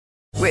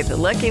With the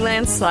Lucky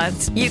Land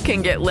Slots, you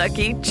can get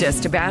lucky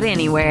just about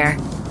anywhere.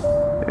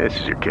 This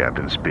is your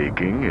captain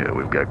speaking.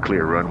 We've got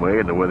clear runway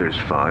and the weather's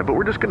fine, but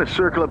we're just going to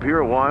circle up here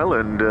a while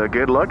and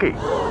get lucky.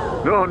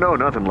 No,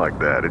 nothing like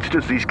that. It's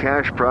just these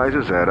cash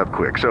prizes add up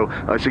quick. So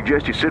I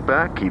suggest you sit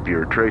back, keep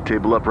your tray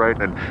table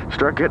upright, and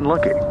start getting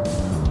lucky.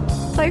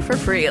 Play for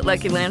free at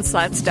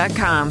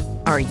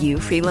LuckyLandSlots.com. Are you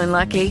feeling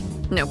lucky?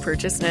 No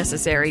purchase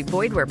necessary.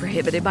 Void where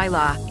prohibited by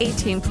law.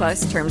 18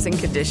 plus terms and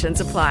conditions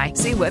apply.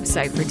 See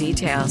website for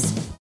details.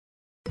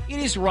 It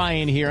is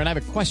Ryan here, and I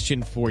have a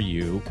question for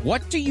you.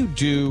 What do you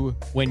do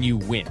when you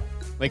win?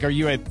 Like, are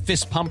you a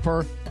fist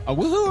pumper, a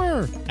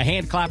woohooer, a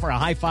hand clapper, a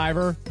high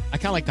fiver? I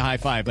kind of like the high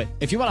five, but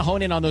if you want to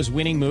hone in on those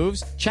winning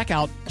moves, check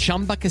out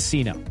Chumba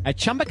Casino. At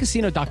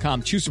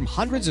ChumbaCasino.com, choose from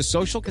hundreds of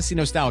social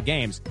casino-style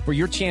games for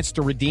your chance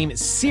to redeem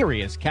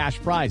serious cash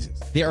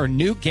prizes. There are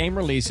new game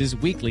releases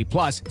weekly,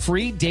 plus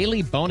free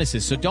daily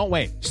bonuses, so don't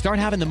wait. Start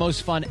having the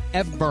most fun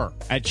ever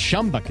at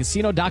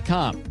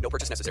ChumbaCasino.com. No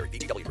purchase necessary.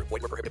 VGW Group.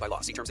 Void where prohibited by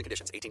law. See terms and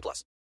conditions. 18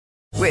 plus.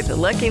 With the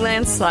Lucky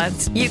Land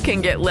Slots, you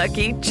can get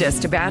lucky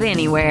just about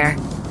anywhere.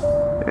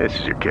 This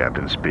is your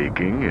captain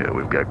speaking.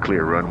 We've got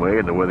clear runway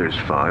and the weather's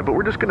fine, but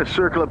we're just going to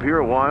circle up here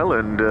a while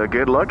and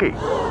get lucky.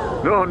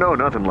 No,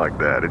 nothing like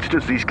that. It's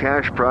just these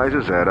cash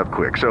prizes add up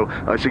quick. So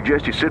I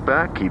suggest you sit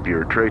back, keep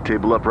your tray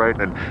table upright,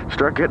 and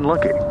start getting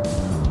lucky.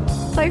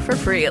 Play for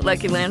free at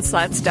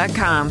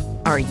LuckyLandSlots.com.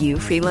 Are you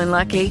feeling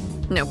lucky?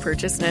 No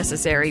purchase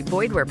necessary.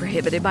 Void where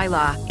prohibited by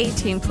law.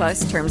 18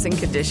 plus terms and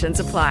conditions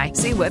apply.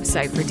 See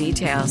website for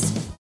details.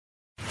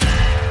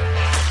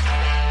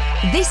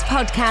 This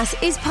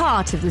podcast is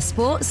part of the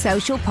Sports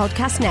Social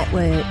Podcast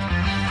Network.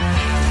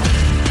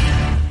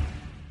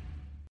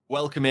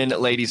 Welcome in,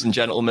 ladies and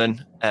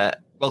gentlemen.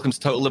 Welcome to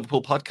Total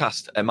Liverpool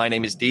Podcast. My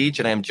name is Deej,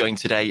 and I am joined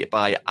today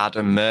by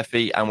Adam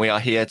Murphy, and we are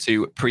here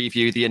to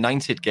preview the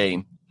United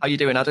game. How you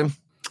doing, Adam?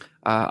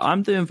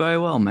 I'm doing very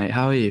well, mate.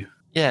 How are you?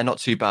 Yeah, not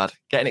too bad.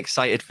 Getting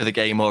excited for the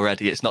game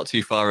already. It's not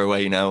too far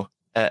away now.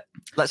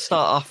 Let's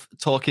start off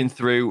talking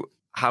through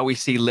how we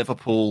see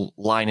Liverpool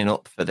lining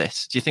up for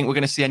this. Do you think we're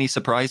going to see any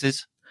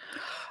surprises?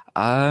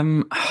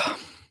 For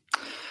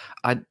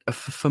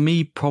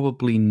me,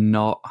 probably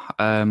not.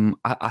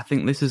 I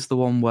think this is the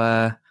one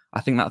where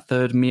I think that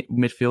third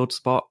midfield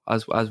spot,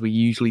 as we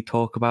usually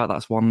talk about,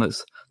 that's one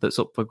that's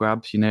up for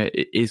grabs. You know,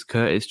 is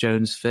Curtis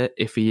Jones fit?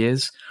 If he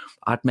is,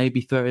 I'd maybe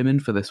throw him in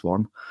for this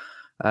one.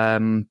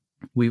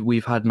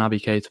 We've had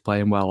Naby Keita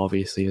playing well,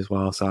 obviously, as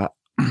well. So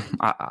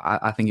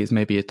I think it's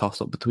maybe a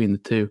toss up between the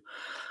two.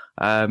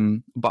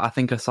 But I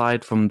think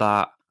aside from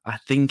that, I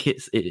think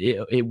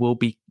it will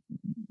be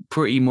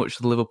pretty much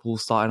the Liverpool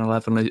starting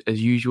 11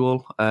 as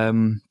usual.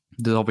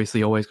 There's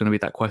obviously always going to be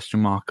that question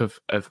mark of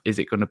is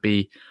it going to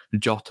be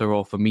Jota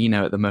or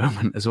Firmino at the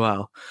moment as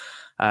well.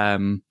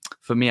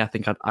 For me, I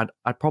think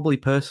I'd probably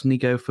personally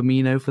go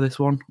Firmino for this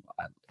one.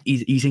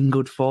 He's in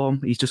good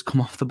form. He's just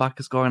come off the back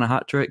of scoring a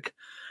hat trick.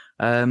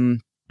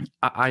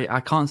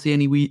 I can't see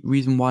any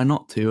reason why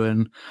not to,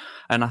 and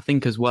I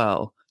think as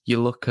well,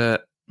 you look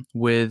at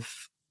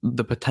with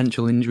the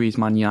potential injuries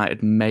Man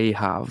United may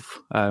have.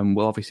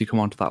 We'll obviously come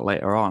on to that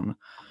later on,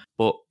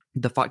 but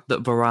the fact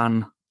that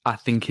Varane, I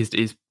think,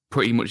 is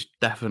pretty much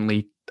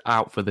definitely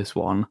out for this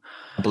one.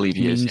 I believe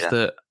he is.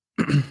 Yeah.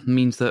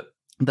 Means that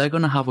they're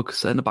going to have a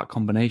centre-back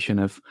combination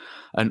of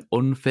an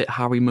unfit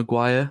Harry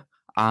Maguire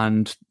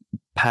and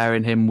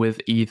pairing him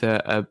with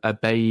either a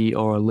Bailly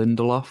or a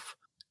Lindelof.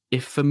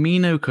 If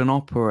Firmino can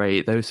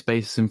operate those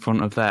spaces in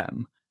front of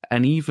them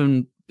and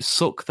even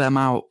suck them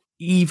out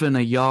even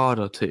a yard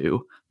or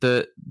two,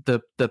 the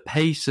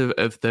pace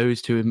of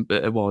those two,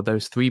 well,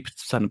 those three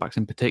centre-backs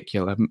in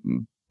particular,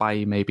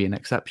 Bailly maybe an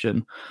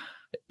exception,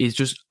 is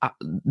just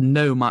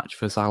no match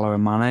for Salah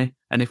and Mane.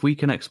 And if we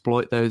can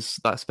exploit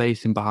that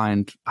space in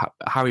behind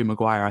Harry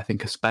Maguire, I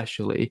think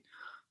especially,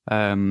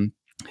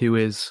 who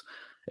is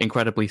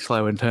incredibly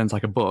slow and turns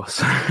like a bus,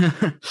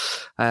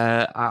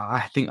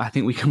 I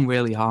think we can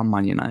really harm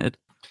Man United.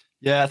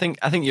 Yeah, I think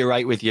you're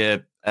right with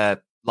your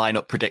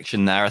lineup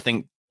prediction there. I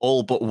think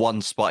all but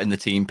one spot in the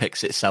team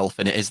picks itself,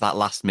 and it is that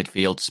last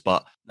midfield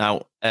spot.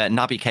 Now,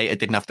 Naby Keita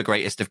didn't have the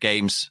greatest of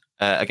games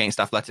against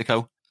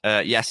Atletico.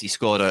 Yes, he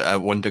scored a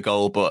wonder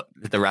goal, but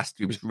the rest,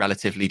 he was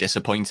relatively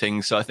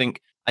disappointing. So I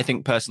think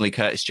personally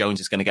Curtis Jones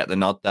is going to get the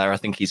nod there. I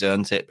think he's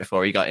earned it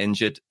before he got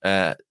injured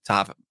to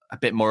have a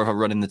bit more of a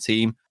run in the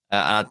team.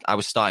 And I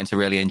was starting to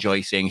really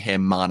enjoy seeing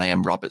him, Mane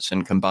and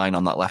Robertson combine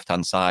on that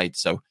left-hand side.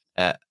 So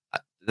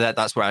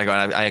that's where I go.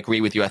 I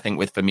agree with you, I think,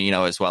 with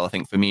Firmino as well. I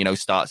think Firmino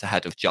starts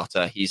ahead of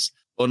Jota. He's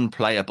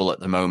unplayable at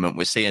the moment.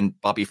 We're seeing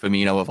Bobby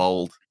Firmino of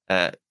old.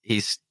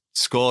 He's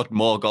scored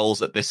more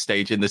goals at this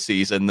stage in the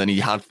season than he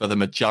had for the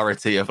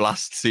majority of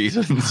last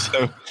season.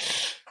 So,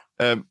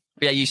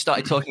 yeah, you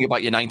started talking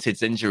about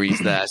United's injuries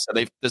there. So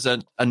there's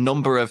a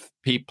number of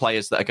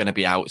players that are going to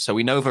be out. So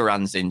we know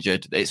Varane's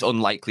injured. It's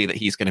unlikely that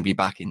he's going to be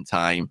back in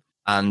time.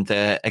 And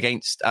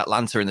against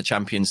Atlanta in the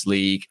Champions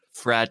League,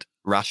 Fred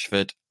and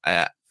Rashford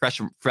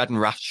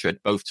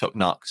both took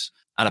knocks.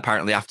 And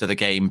apparently after the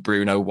game,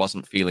 Bruno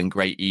wasn't feeling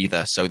great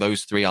either. So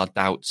those three are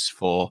doubts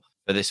for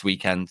for this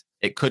weekend.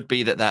 It could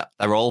be that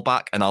they're all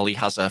back and Ollie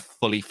has a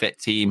fully fit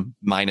team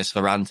minus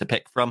Varane to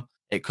pick from.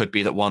 It could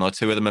be that one or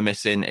two of them are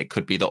missing. It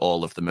could be that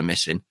all of them are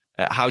missing.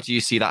 How do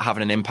you see that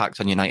having an impact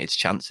on United's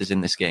chances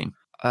in this game?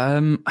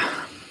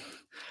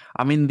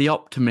 I mean, the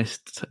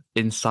optimist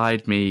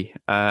inside me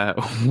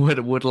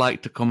would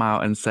like to come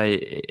out and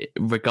say,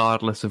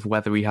 regardless of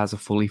whether he has a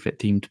fully fit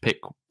team to pick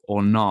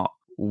or not,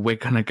 we're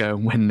going to go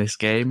and win this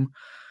game.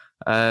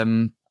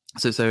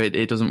 So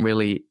it doesn't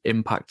really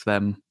impact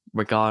them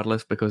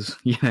regardless, because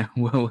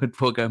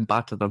we're going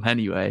bad to them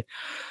anyway.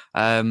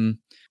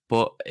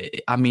 But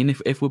I mean,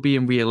 if we're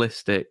being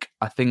realistic,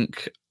 I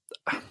think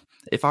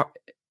if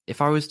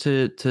I was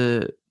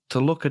to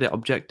look at it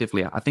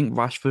objectively, I think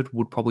Rashford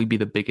would probably be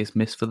the biggest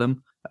miss for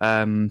them.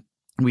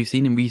 We've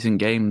seen in recent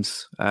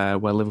games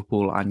where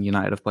Liverpool and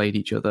United have played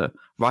each other,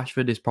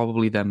 Rashford is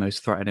probably their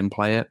most threatening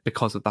player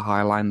because of the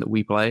high line that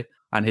we play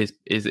and his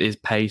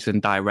pace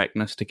and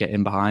directness to get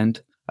in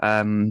behind.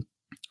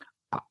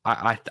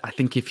 I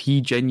think if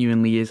he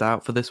genuinely is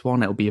out for this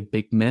one, it'll be a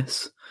big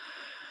miss.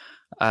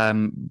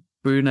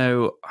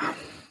 Bruno,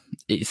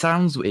 it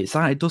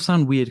does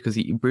sound weird because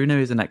Bruno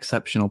is an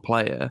exceptional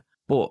player,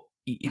 but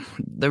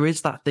there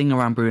is that thing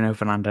around Bruno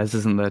Fernandes,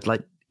 isn't there?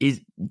 Like,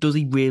 does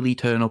he really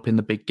turn up in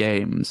the big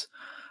games?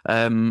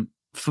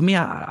 For me,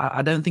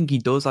 I don't think he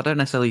does. I don't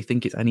necessarily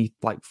think it's any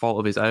fault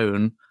of his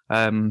own.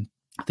 I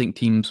think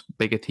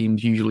bigger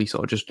teams usually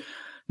sort of just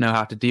know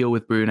how to deal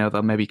with Bruno.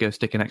 They'll maybe go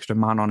stick an extra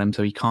man on him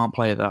so he can't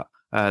play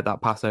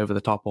that pass over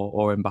the top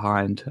or in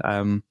behind.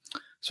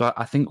 So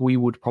I think we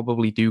would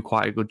probably do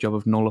quite a good job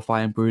of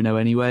nullifying Bruno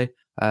anyway.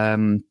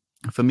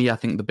 For me, I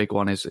think the big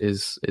one is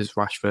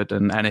Rashford,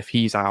 and if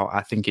he's out,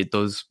 I think it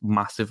does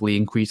massively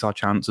increase our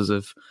chances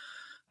of,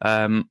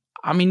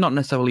 not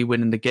necessarily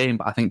winning the game,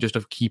 but I think just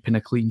of keeping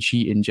a clean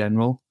sheet in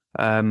general.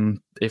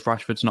 If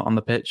Rashford's not on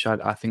the pitch,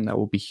 I think that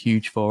will be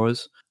huge for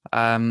us.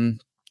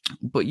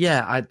 But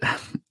yeah,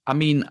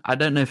 I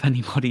don't know if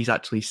anybody's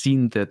actually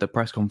seen the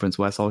press conference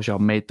where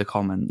Solskjaer made the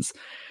comments.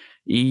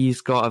 He's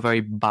got a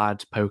very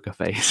bad poker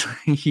face.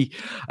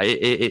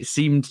 It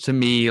seemed to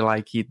me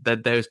like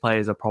that those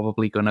players are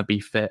probably going to be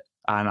fit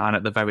and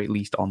at the very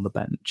least on the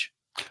bench.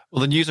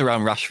 Well, the news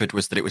around Rashford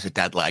was that it was a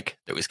dead leg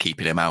that was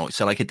keeping him out.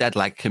 So, a dead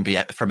leg can be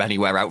from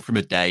anywhere out from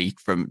a day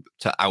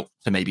out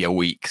to maybe a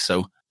week.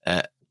 So,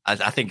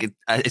 I think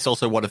it's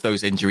also one of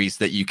those injuries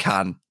that you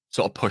can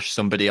sort of push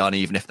somebody on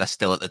even if they're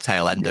still at the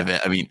tail end of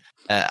it.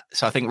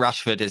 So I think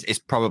Rashford is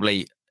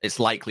probably. It's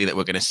likely that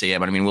we're going to see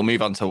him. We'll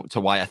move on to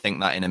why I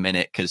think that in a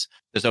minute, because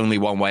there's only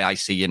one way I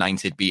see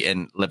United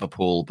beating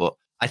Liverpool. But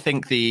I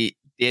think the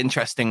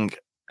interesting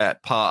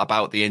part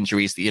about the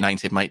injuries that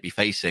United might be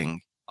facing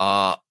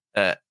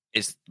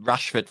is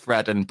Rashford,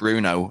 Fred and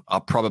Bruno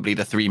are probably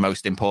the three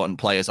most important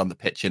players on the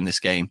pitch in this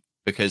game,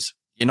 because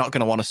you're not going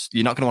to want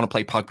to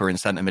play Pogba in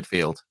centre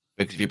midfield,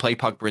 because if you play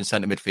Pogba in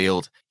centre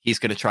midfield, he's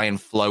going to try and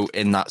float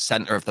in that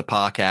centre of the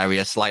park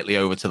area slightly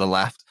over to the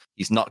left.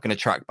 He's not going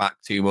to track back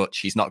too much.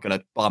 He's not going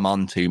to bomb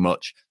on too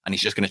much. And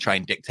he's just going to try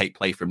and dictate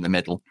play from the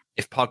middle.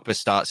 If Pogba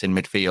starts in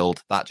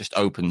midfield, that just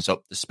opens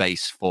up the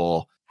space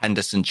for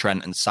Henderson,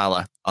 Trent and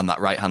Salah on that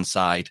right-hand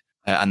side.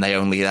 And they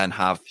only then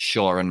have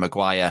Shaw and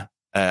Maguire.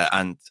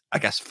 And I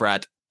guess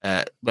Fred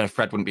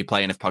wouldn't be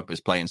playing if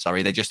Pogba's playing,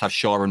 sorry. They just have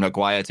Shaw and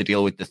Maguire to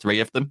deal with the three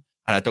of them.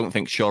 And I don't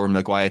think Shaw and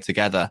Maguire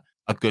together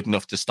are good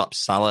enough to stop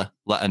Salah,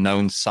 let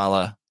alone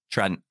Salah,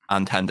 Trent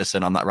and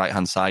Henderson on that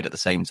right-hand side at the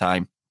same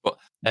time. But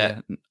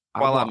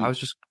I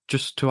was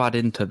just to add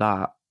into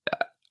that,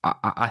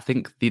 I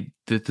think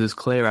there's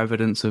clear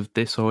evidence of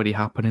this already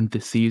happening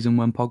this season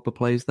when Pogba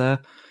plays there.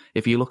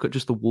 If you look at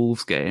just the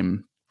Wolves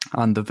game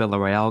and the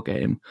Villarreal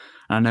game,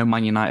 and I know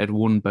Man United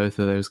won both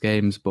of those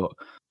games, but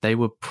they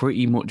were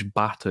pretty much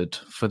battered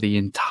for the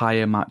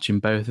entire match in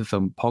both of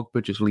them.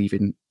 Pogba just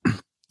leaving.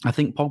 I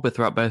think Pogba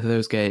throughout both of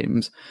those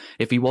games,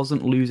 if he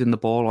wasn't losing the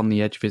ball on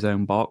the edge of his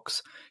own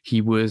box,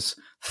 he was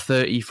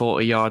 30,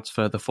 40 yards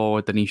further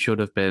forward than he should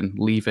have been,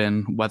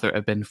 leaving, whether it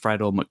had been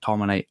Fred or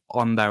McTominay,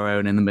 on their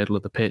own in the middle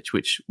of the pitch,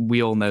 which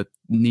we all know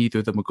neither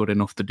of them were good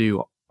enough to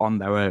do on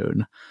their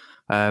own.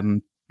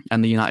 And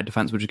the United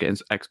defence were just getting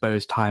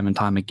exposed time and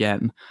time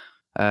again.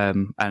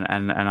 And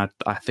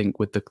I think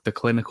with the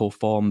clinical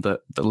form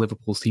that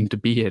Liverpool seem to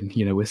be in,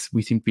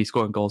 we seem to be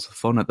scoring goals for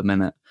fun at the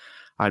minute.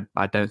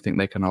 I don't think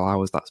they can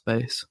allow us that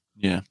space.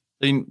 Yeah.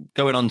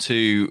 Going on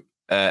to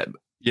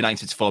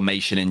United's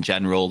formation in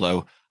general,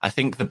 though, I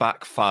think the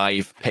back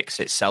five picks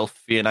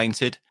itself for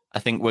United. I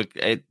think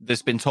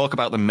there's been talk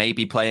about them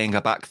maybe playing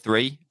a back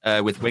three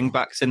with wing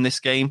backs in this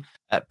game.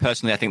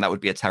 Personally, I think that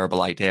would be a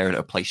terrible idea and it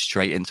would play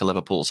straight into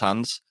Liverpool's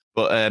hands.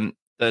 But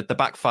the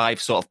back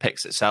five sort of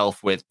picks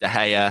itself with De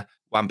Gea,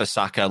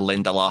 Wan-Bissaka,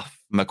 Lindelof,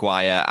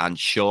 Maguire and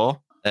Shaw.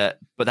 But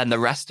then the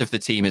rest of the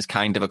team is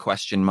kind of a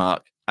question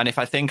mark. And if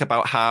I think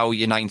about how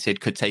United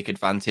could take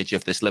advantage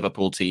of this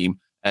Liverpool team,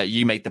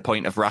 you made the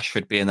point of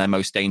Rashford being their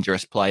most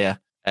dangerous player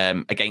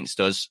against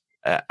us.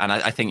 And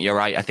I think you're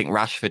right. I think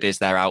Rashford is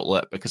their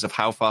outlet because of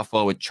how far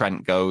forward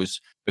Trent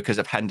goes, because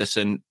of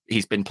Henderson.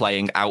 He's been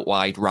playing out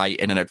wide right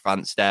in an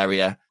advanced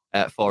area.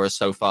 for us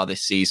so far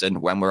this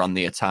season when we're on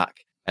the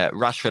attack.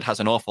 Rashford has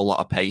an awful lot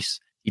of pace.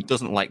 He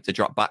doesn't like to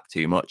drop back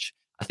too much.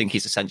 I think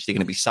he's essentially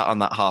going to be sat on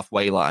that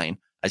halfway line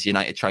as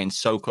United try and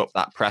soak up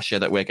that pressure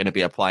that we're going to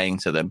be applying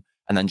to them,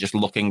 and then just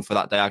looking for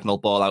that diagonal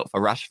ball out for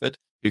Rashford,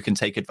 who can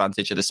take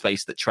advantage of the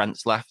space that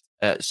Trent's left.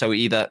 So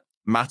either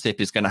Matip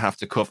is going to have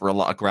to cover a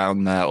lot of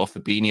ground there, or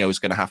Fabinho is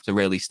going to have to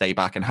really stay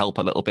back and help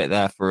a little bit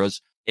there for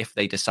us if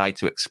they decide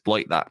to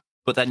exploit that.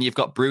 But then you've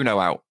got Bruno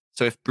out.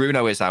 So if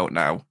Bruno is out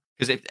now,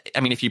 because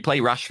if you play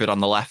Rashford on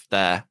the left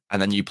there,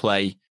 and then you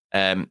play,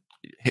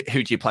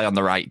 who do you play on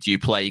the right? Do you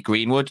play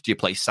Greenwood? Do you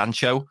play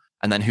Sancho?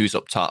 And then who's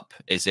up top?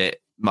 Is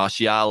it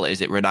Martial?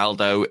 Is it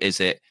Ronaldo? Is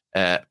it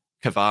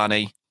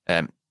Cavani?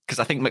 Because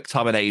I think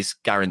McTominay's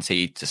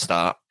guaranteed to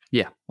start.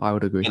 Yeah, I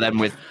would agree. And then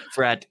with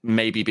Fred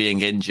maybe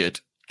being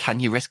injured, can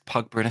you risk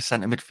Pogba in a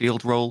centre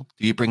midfield role?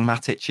 Do you bring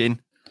Matic in?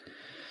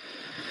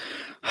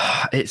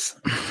 It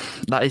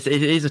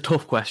is a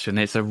tough question.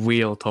 It's a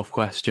real tough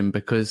question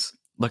because,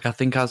 look, I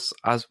think as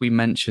we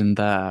mentioned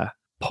there,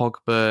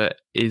 Pogba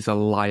is a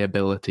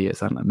liability at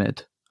centre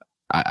mid,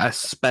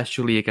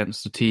 especially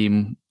against a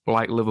team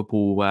like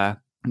Liverpool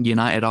where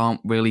United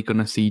aren't really going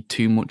to see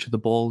too much of the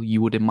ball,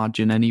 you would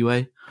imagine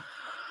anyway.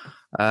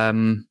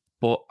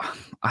 But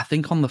I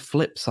think on the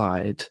flip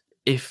side,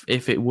 if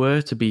it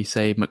were to be,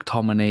 say,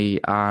 McTominay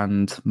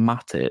and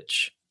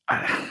Matic,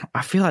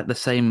 I feel like the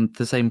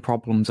same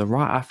problems are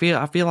right. I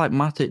feel like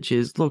Matic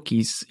is, look,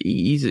 he's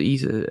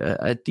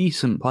a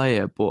decent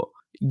player, but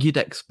you'd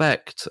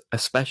expect,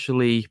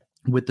 especially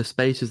with the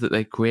spaces that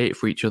they create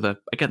for each other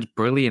against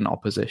brilliant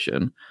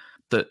opposition,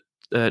 that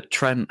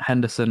Trent,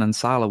 Henderson and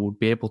Salah would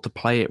be able to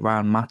play it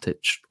round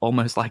Matic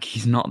almost like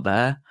he's not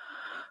there.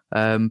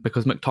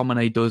 Because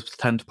McTominay does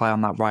tend to play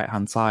on that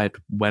right-hand side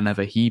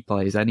whenever he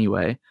plays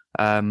anyway.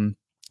 So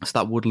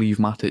that would leave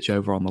Matic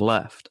over on the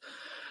left.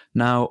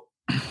 Now,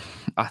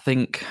 I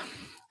think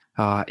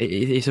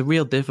it's a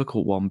real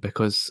difficult one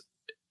because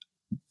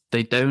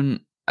they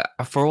don't,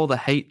 for all the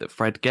hate that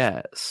Fred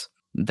gets,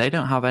 they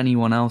don't have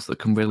anyone else that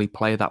can really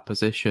play that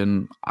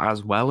position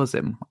as well as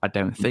him, I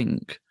don't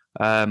think.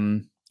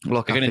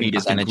 Look, they're going to need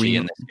his energy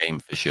in this game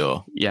for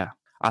sure. Yeah.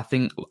 I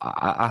think,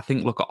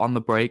 look, on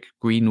the break,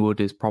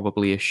 Greenwood is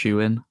probably a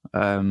shoo-in,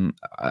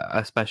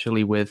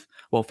 especially with,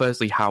 well,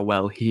 firstly, how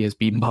well he has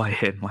been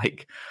playing.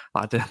 Like,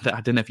 I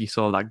don't know if you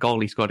saw that goal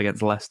he scored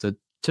against Leicester.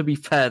 To be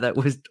fair, that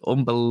was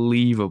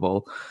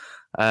unbelievable.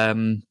 I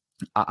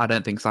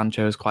don't think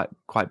Sancho has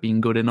quite been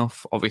good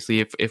enough. Obviously,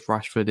 if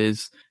Rashford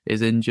is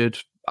injured,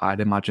 I'd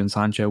imagine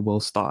Sancho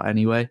will start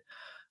anyway.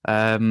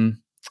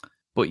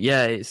 But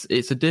yeah,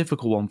 it's a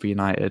difficult one for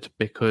United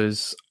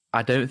because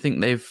I don't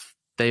think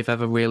they've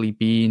ever really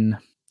been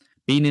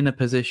in a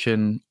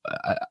position,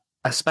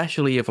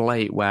 especially of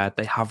late, where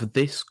they have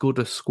this good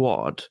a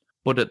squad,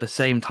 but at the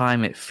same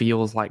time it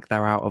feels like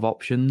they're out of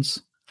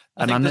options.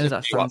 And I know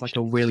that sounds like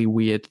a really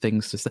weird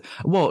thing to say.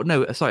 Well,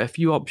 no, sorry, a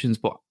few options,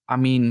 but I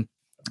mean,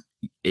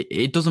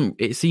 it doesn't.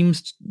 It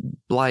seems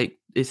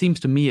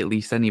to me, at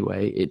least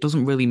anyway, it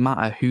doesn't really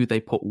matter who they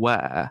put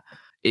where.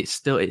 It's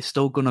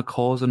still going to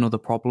cause another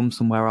problem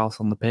somewhere else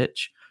on the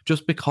pitch,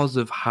 just because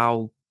of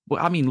how.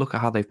 Well, I mean, look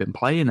at how they've been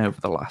playing over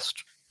the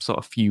last sort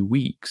of few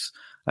weeks.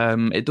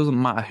 It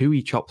doesn't matter who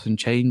he chops and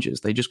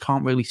changes; they just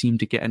can't really seem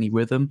to get any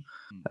rhythm.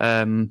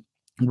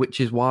 Which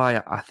is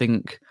why I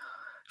think,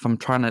 if I'm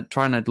trying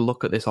to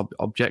look at this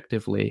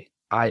objectively,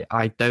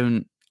 I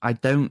don't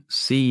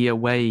see a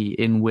way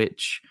in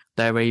which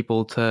they're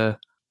able to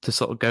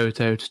sort of go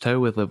toe to toe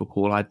with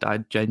Liverpool. I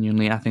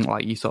genuinely, I think,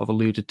 like you sort of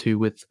alluded to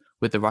with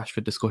the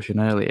Rashford discussion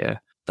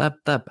earlier, their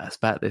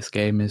best bet this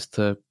game is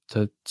to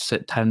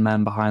sit 10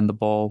 men behind the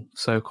ball,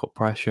 soak up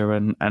pressure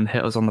and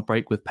hit us on the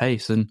break with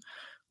pace. And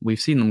we've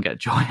seen them get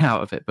joy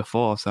out of it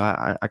before, so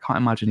I can't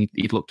imagine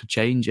he'd look to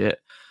change it.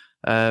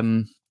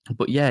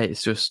 But yeah,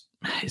 it's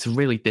a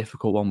really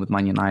difficult one with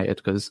Man United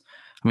because,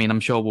 I mean,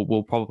 I'm sure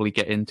we'll probably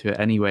get into it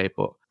anyway,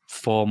 but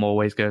form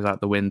always goes out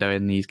the window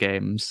in these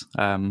games.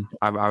 I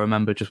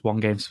remember just one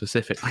game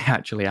specifically,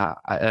 actually.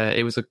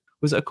 It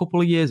was a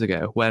couple of years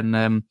ago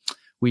when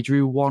we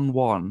drew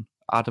 1-1.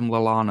 Adam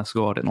Lallana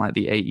scored in like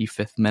the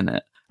 85th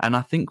minute. And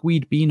I think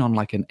we'd been on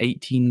like an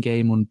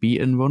 18-game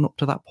unbeaten run up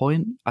to that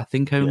point. I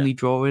think only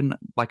drawing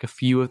like a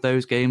few of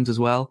those games as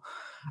well.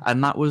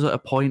 And that was at a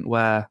point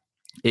where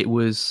it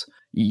was,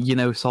 you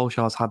know,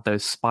 Solskjaer's had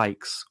those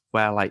spikes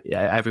where like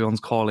everyone's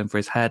calling for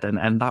his head.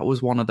 And that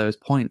was one of those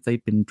points.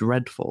 They'd been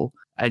dreadful.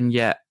 And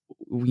yet,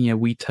 you know,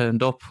 we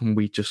turned up and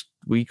we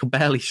could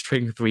barely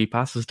string 3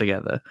 passes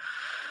together.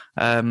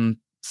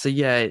 So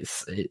yeah,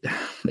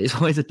 it's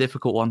always a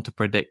difficult one to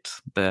predict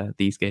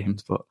these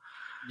games, but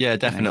yeah,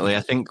 definitely.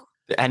 I think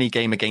any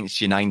game against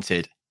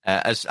United,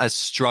 as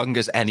strong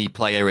as any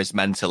player is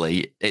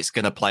mentally, it's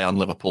going to play on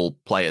Liverpool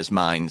players'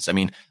 minds. I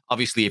mean,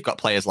 obviously you've got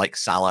players like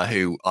Salah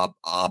who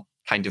are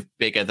kind of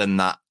bigger than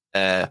that.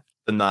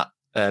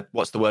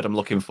 What's the word I'm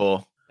looking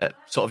for?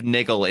 Sort of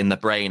niggle in the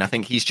brain. I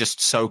think he's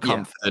just so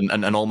confident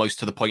and almost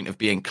to the point of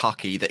being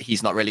cocky that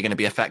he's not really going to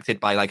be affected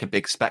by like a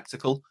big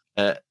spectacle.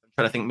 But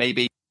I think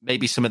maybe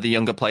maybe some of the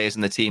younger players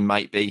in the team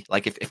might be.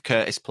 Like if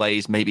Curtis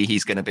plays, maybe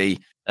he's going to be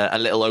a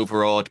little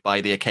overawed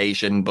by the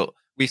occasion. But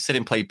we've seen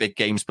him play big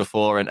games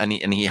before, and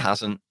he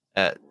hasn't.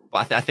 But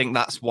I think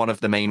that's one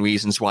of the main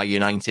reasons why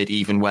United,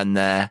 even when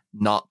they're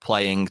not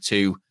playing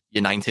to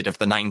United of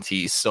the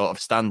 90s sort of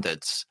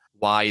standards,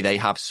 why they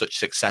have such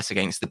success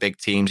against the big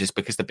teams is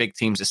because the big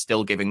teams are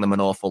still giving them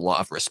an awful lot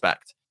of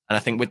respect. And I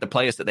think with the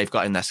players that they've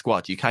got in their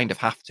squad, you kind of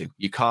have to.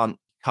 You can't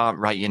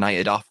write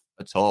United off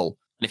at all.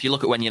 And if you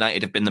look at when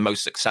United have been the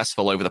most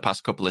successful over the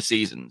past couple of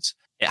seasons,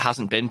 it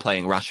hasn't been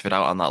playing Rashford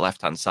out on that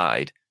left-hand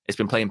side. It's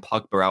been playing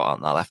Pogba out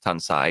on that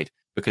left-hand side,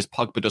 because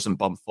Pogba doesn't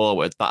bomb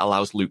forward. That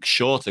allows Luke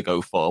Shaw to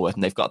go forward,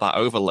 and they've got that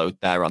overload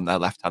there on their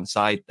left-hand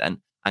side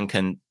then, and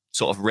can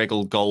sort of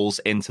wriggle goals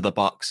into the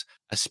box,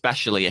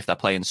 especially if they're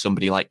playing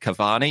somebody like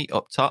Cavani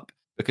up top,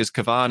 because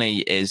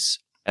Cavani is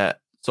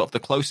sort of the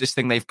closest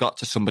thing they've got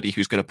to somebody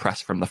who's going to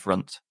press from the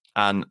front.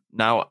 And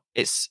now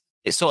it's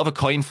sort of a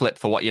coin flip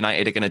for what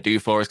United are going to do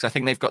for us, because I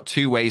think they've got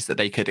two ways that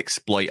they could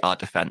exploit our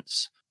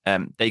defence.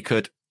 They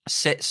could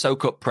sit,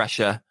 soak up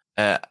pressure,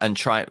 and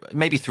try,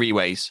 maybe three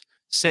ways.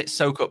 Sit,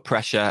 soak up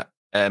pressure,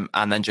 and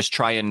then just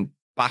try and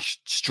bash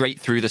straight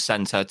through the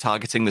centre,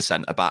 targeting the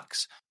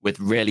centre-backs with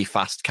really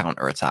fast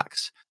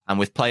counter-attacks. And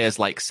with players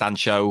like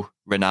Sancho,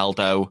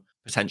 Ronaldo,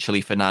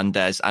 potentially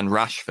Fernandes and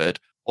Rashford,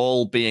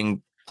 all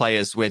being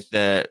players with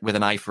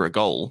an eye for a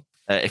goal,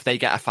 if they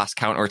get a fast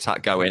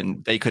counter-attack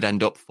going, they could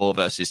end up 4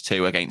 versus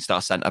 2 against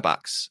our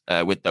centre-backs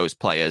with those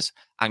players,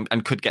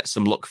 and could get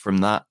some luck from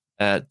that.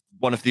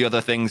 One of the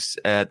other things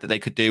that they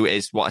could do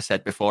is what I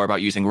said before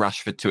about using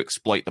Rashford to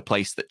exploit the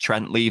place that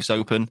Trent leaves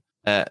open.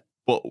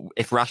 But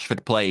if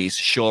Rashford plays,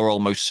 Shaw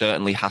almost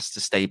certainly has to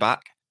stay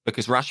back,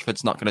 because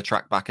Rashford's not going to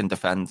track back and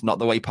defend, not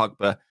the way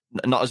Pogba,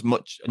 not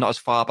as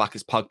far back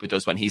as Pogba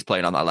does when he's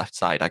playing on that left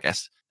side, I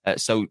guess.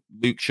 So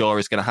Luke Shaw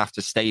is going to have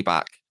to stay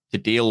back to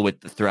deal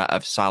with the threat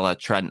of Salah,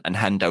 Trent and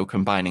Hendo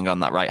combining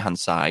on that right-hand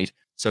side.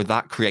 So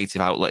that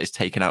creative outlet is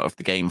taken out of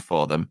the game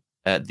for them.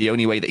 The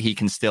only way that he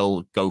can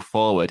still go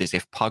forward is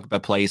if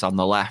Pogba plays on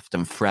the left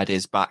and Fred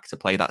is back to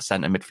play that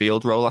centre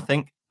midfield role, I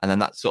think. And then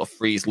that sort of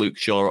frees Luke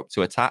Shaw up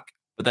to attack.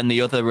 But then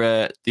the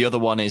other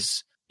one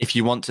is, if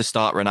you want to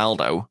start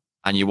Ronaldo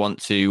and you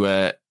want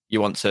to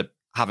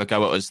have a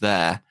go at us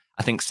there,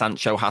 I think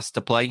Sancho has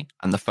to play,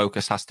 and the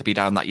focus has to be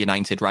down that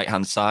United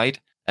right-hand side.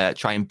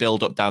 Try and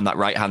build up down that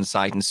right-hand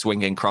side and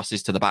swing in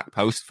crosses to the back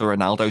post for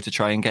Ronaldo to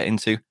try and get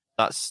into.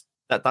 That's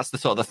the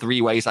sort of the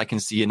three ways I can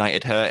see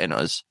United hurting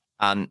us.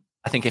 And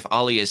I think if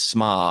Ollie is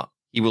smart,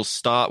 he will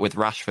start with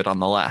Rashford on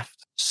the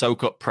left,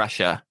 soak up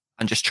pressure,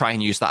 and just try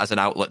and use that as an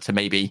outlet to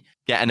maybe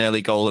get an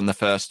early goal in the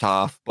first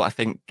half. But I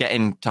think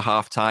getting to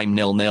half-time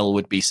 0-0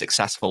 would be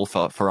successful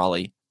for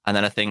Ollie. And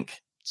then I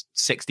think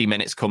 60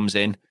 minutes comes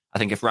in. I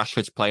think if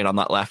Rashford's playing on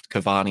that left,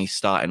 Cavani's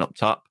starting up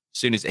top. As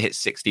soon as it hits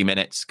 60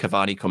 minutes,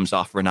 Cavani comes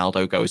off,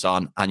 Ronaldo goes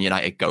on, and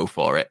United go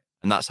for it.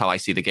 And that's how I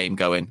see the game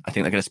going. I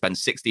think they're going to spend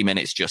 60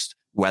 minutes just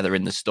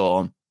weathering the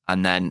storm.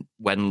 And then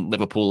when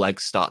Liverpool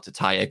legs start to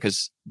tire,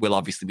 because we'll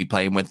obviously be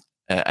playing with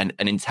an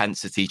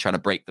intensity trying to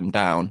break them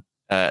down,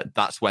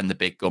 that's when the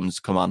big guns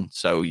come on.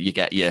 So you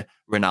get your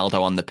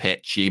Ronaldo on the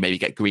pitch, you maybe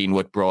get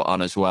Greenwood brought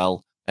on as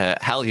well.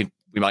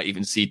 We might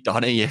even see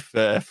Donny if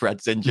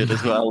Fred's injured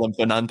as well and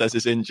Fernandes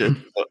is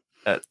injured.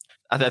 But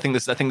I think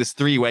there's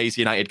three ways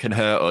United can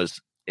hurt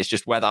us. It's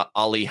just whether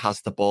Ollie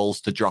has the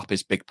balls to drop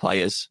his big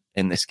players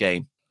in this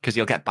game, because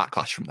he'll get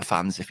backlash from the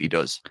fans if he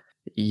does.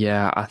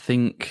 Yeah,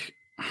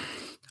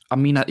 I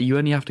mean, you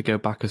only have to go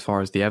back as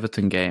far as the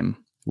Everton game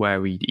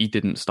where he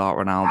didn't start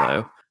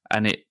Ronaldo.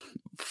 And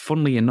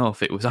funnily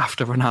enough, it was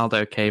after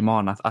Ronaldo came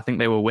on. I think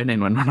they were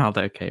winning when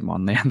Ronaldo came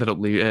on. They ended up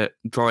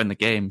drawing the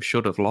game,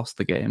 should have lost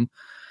the game.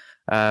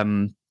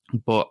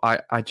 But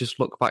I just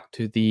look back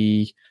to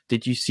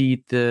did you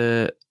see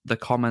the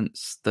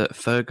comments that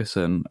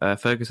Ferguson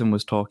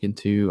was talking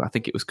to, I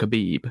think it was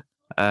Khabib,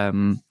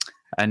 and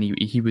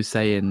he was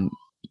saying,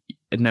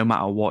 no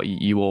matter what,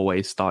 you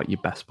always start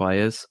your best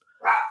players.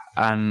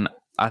 And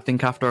I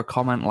think after a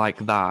comment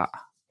like that,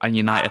 and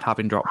United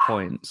having dropped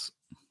points,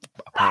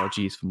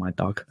 apologies for my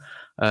dog,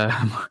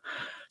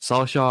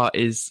 Solskjaer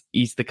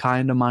he's the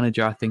kind of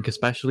manager, I think,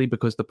 especially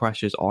because the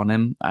pressure's on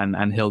him,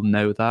 and he'll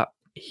know that.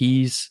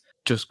 He's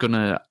just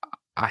gonna,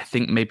 I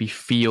think, maybe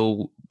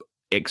feel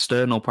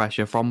external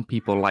pressure from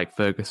people like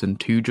Ferguson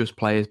to just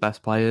play his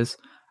best players.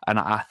 And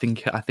I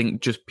think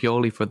just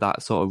purely for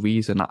that sort of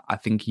reason, I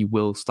think he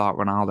will start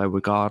Ronaldo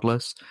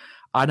regardless.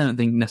 I don't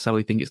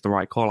necessarily think it's the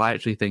right call. I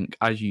actually think,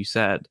 as you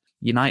said,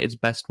 United's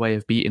best way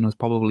of beating us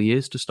probably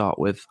is to start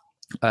with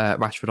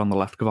Rashford on the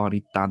left,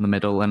 Cavani down the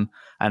middle, and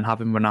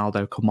having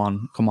Ronaldo come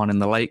on in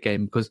the late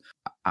game. Because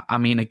I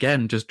mean,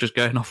 again, just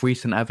going off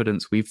recent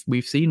evidence,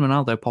 we've seen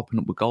Ronaldo popping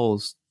up with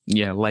goals,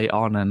 late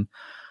on,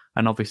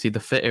 and obviously the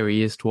fitter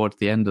he is towards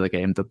the end of the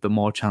game, the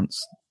more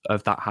chance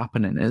of that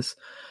happening is.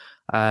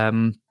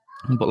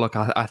 But look,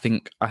 I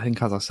think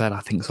as I said, I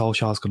think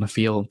Solskjaer's going to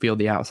feel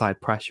the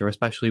outside pressure,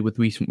 especially with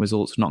recent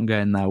results not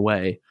going their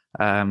way.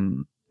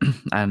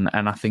 and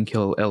I think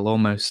he'll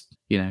almost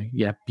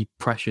be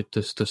pressured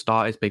to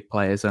start his big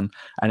players, and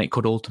it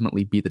could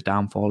ultimately be the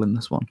downfall in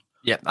this one.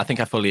 Yeah, I think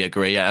I fully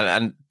agree,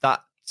 and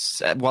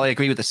that's while I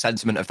agree with the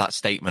sentiment of that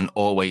statement,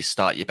 always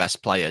start your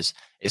best players.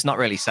 It's not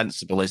really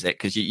sensible, is it?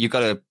 Because you've got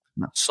to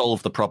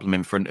solve the problem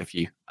in front of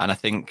you, and I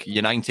think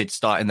United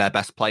starting their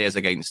best players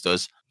against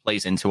us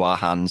plays into our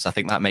hands. I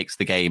think that makes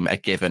the game a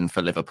given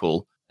for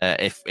Liverpool.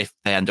 If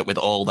they end up with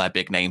all their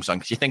big names on,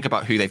 because you think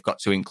about who they've got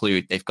to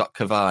include. They've got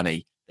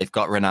Cavani, they've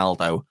got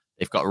Ronaldo,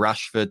 they've got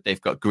Rashford,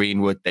 they've got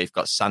Greenwood, they've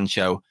got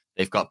Sancho,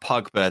 they've got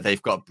Pogba,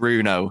 they've got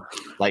Bruno.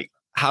 Like,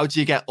 how do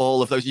you get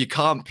all of those? You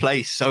can't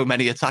play so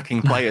many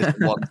attacking players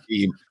in one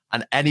team,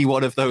 and any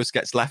one of those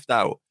gets left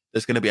out,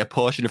 there's going to be a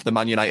portion of the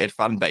Man United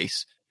fan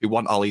base who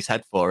want Ollie's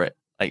head for it.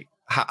 Like,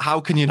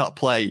 how can you not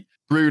play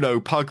Bruno,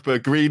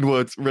 Pogba,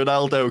 Greenwood,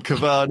 Ronaldo,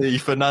 Cavani,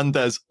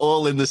 Fernandes,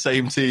 all in the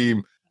same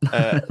team?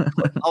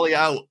 Ollie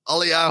out.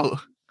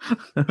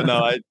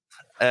 No,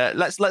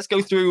 let's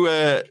go through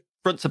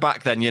front to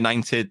back then.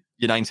 United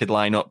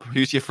lineup.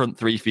 Who's your front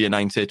three for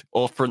United,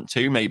 or front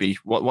two maybe?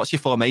 What's your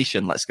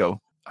formation? Let's go.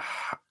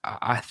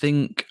 I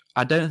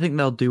don't think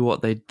they'll do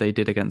what they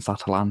did against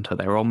Atalanta.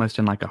 They were almost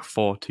in like a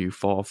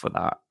 4-2-4 for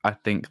that. I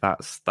think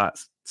that's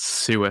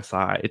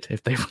suicide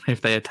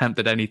if they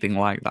attempted anything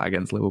like that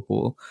against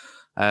Liverpool.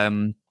 I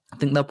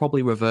think they'll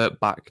probably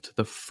revert back to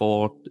the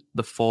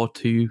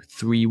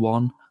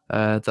 4-2-3-1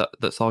 that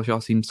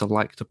Solskjaer seems to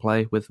like to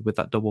play with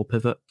that double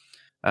pivot.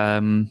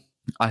 I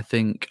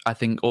think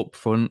up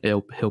front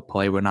he'll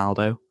play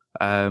Ronaldo.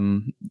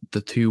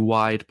 The two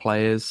wide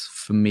players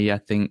for me, I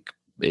think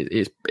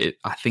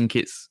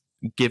it's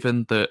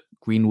given that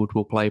Greenwood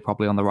will play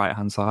probably on the right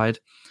hand side.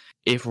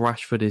 If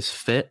Rashford is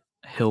fit,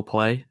 he'll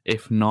play.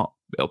 If not,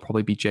 it'll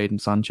probably be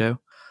Jadon Sancho.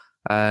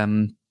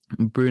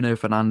 Bruno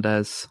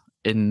Fernandes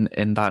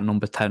in that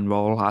number 10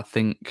 role. I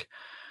think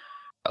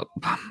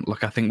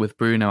with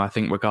Bruno, I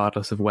think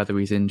regardless of whether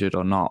he's injured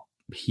or not,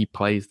 he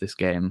plays this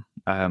game.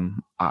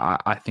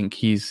 I think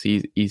he's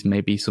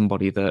maybe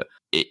somebody that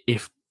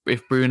if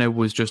Bruno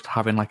was just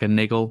having like a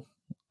niggle,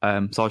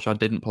 Solskjaer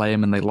didn't play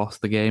him and they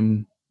lost the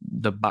game,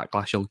 the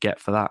backlash he'll get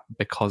for that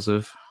because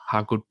of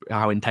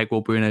how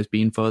integral Bruno's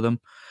been for them.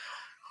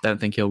 Don't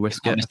think he'll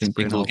risk it. I think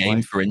Bruno will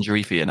game for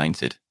injury for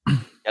United.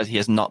 He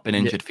has not been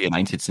injured for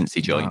United since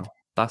he joined. Wow.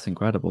 That's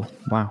incredible.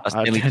 Wow. That's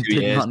nearly 2 years. I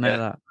did not know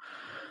that.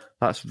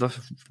 That's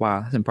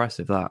wow, that's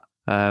impressive that.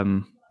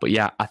 But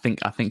yeah, I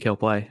think he'll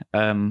play.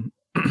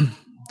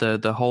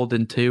 The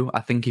holding two,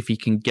 I think if he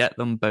can get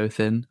them both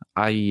in,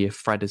 i.e. if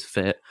Fred is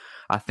fit,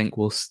 I think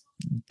we'll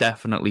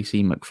definitely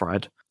see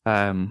McFred.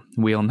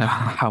 We all know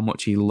how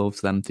much he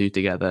loves them two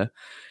together.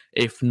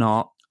 If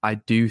not, I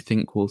do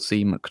think we'll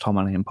see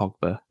McTominay and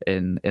Pogba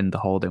in the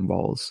holding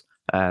roles.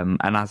 And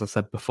as I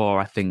said before,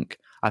 I think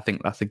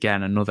that's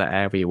again another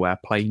area where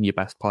playing your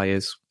best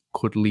players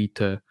could lead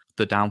to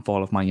the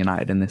downfall of Man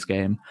United in this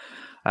game.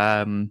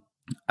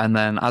 And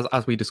then,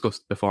 as we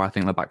discussed before, I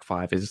think the back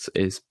five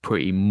is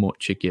pretty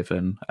much a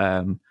given.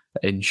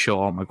 In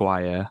Shaw,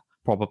 Maguire,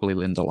 probably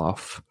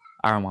Lindelof,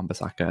 Aaron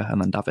Wan-Bissaka,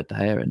 and then David De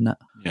Gea, isn't it?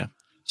 Yeah.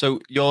 So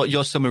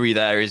your summary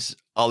there is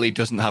Ollie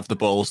doesn't have the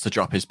balls to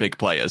drop his big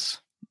players.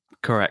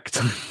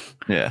 Correct.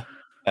 Yeah.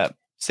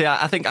 See,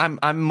 I think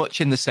I'm much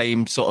in the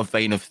same sort of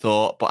vein of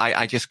thought, but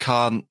I just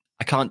can't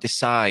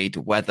decide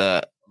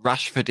whether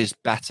Rashford is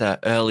better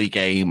early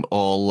game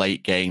or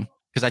late game.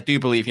 Because I do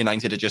believe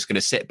United are just going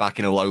to sit back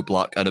in a low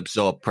block and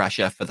absorb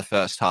pressure for the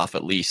first half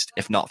at least,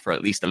 if not for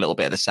at least a little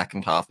bit of the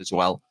second half as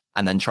well,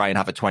 and then try and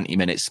have a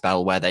 20-minute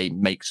spell where they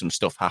make some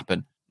stuff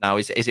happen. Now,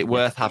 is it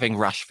worth having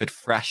Rashford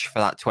fresh for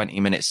that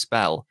 20-minute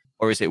spell,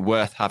 or is it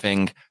worth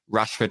having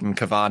Rashford and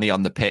Cavani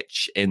on the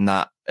pitch in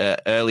that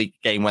early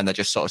game when they're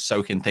just sort of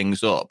soaking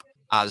things up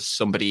as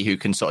somebody who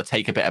can sort of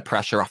take a bit of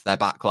pressure off their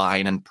back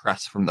line and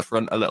press from the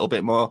front a little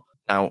bit more?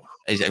 Now,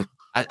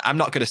 I'm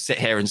not going to sit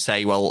here and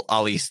say, well,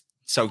 Ollie's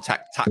so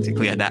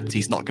tactically adept,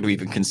 he's not going to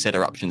even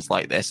consider options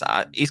like this.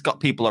 He's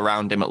got people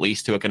around him at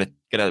least who are going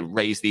to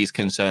raise these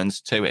concerns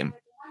to him.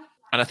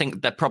 And I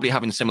think they're probably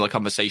having similar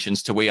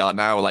conversations to we are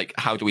now. Like,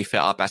 how do we fit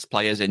our best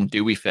players in?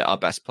 Do we fit our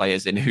best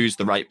players in? Who's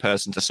the right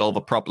person to solve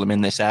a problem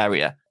in this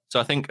area? So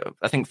I think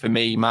for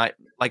me, like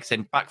I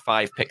said, back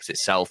five picks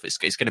itself. It's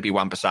going to be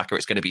Wan-Bissaka.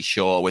 It's going to be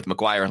Shaw with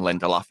Maguire and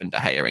Lindelof and De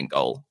Gea in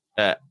goal.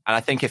 And I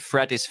think if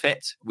Fred is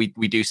fit, we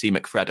do see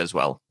McFred as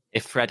well.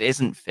 If Fred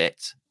isn't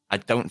fit, I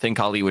don't think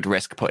Ollie would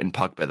risk putting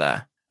Pogba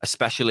there,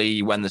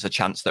 especially when there's a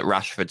chance that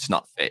Rashford's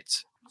not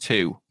fit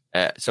too.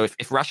 So if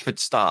Rashford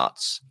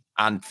starts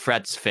and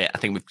Fred's fit, I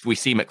think we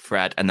see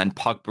McFred, and then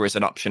Pogba is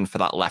an option for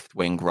that left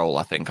wing role,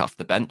 I think, off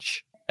the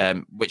bench,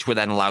 which would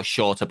then allow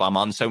Shaw to bomb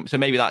on. So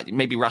maybe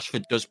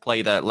Rashford does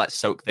play the let's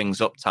soak things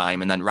up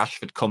time, and then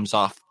Rashford comes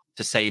off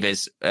to save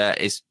his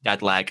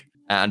dead leg,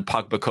 and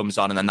Pogba comes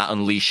on, and then that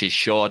unleashes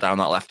Shaw down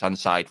that left-hand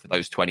side for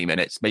those 20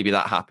 minutes. Maybe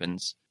that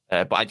happens.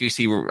 But I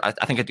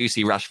think I do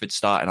see Rashford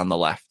starting on the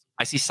left.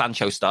 I see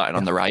Sancho starting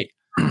on the right.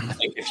 I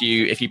think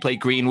if you play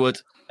Greenwood,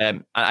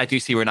 I do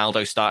see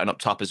Ronaldo starting up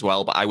top as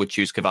well. But I would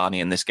choose Cavani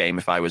in this game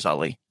if I was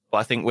Ollie. But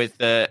I think with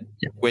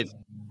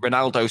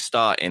Ronaldo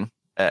starting,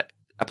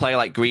 a player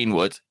like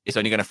Greenwood is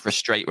only going to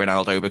frustrate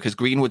Ronaldo because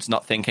Greenwood's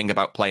not thinking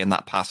about playing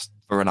that pass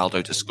for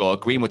Ronaldo to score.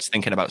 Greenwood's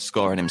thinking about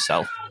scoring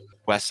himself,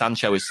 where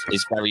Sancho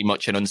is very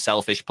much an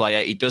unselfish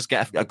player. He does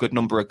get a good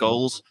number of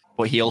goals,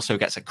 but he also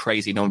gets a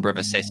crazy number of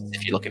assists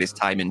if you look at his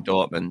time in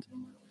Dortmund.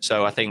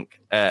 So I think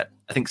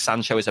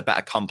Sancho is a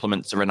better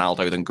complement to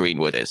Ronaldo than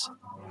Greenwood is.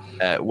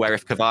 Where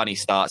if Cavani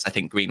starts, I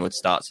think Greenwood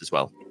starts as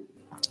well.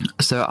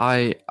 So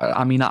I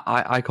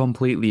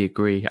completely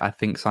agree. I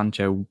think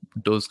Sancho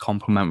does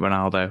complement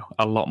Ronaldo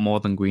a lot more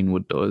than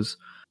Greenwood does.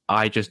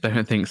 I just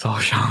don't think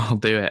Solskjaer will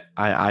do it.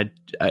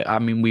 I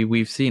mean,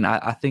 we've seen.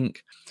 I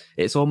think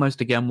it's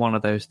almost again one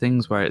of those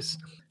things where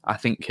I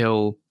think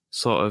he'll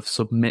sort of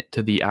submit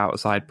to the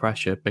outside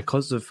pressure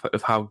because of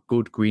how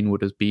good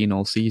Greenwood has been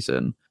all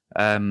season.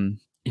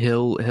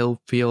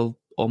 He'll feel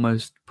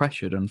almost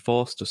pressured and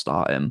forced to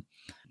start him,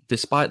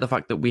 despite the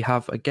fact that we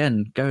have,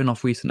 again, going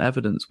off recent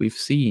evidence, we've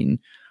seen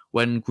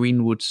when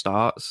Greenwood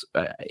starts,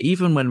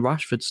 even when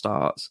Rashford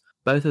starts,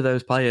 both of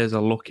those players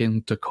are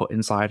looking to cut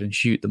inside and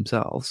shoot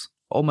themselves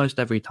almost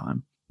every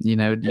time.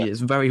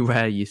 It's very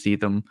rare you see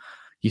them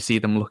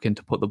looking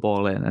to put the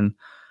ball in, and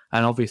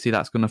obviously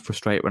that's going to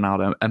frustrate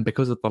Ronaldo. And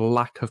because of the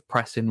lack of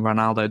pressing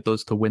Ronaldo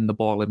does to win the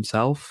ball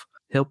himself,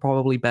 he'll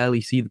probably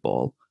barely see the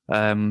ball.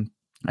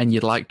 And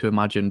you'd like to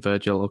imagine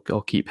Virgil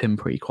will keep him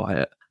pretty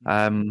quiet.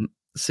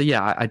 So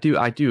yeah, I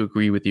do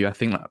agree with you. I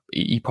think that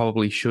he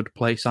probably should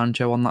play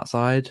Sancho on that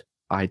side.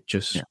 I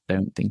just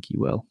don't think he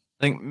will.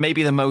 I think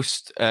maybe the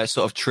most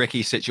sort of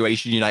tricky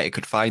situation United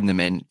could find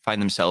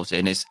themselves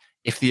in is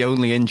if the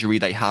only injury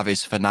they have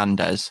is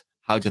Fernandes.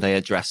 How do they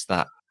address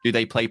that? Do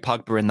they play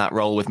Pogba in that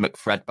role with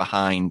McFred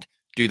behind?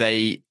 Do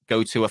they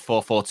go to a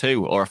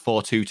 4-4-2 or a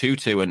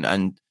 4-2-2-2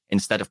 and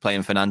instead of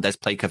playing Fernandes,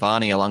 play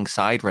Cavani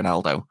alongside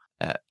Ronaldo?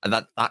 And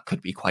that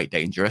could be quite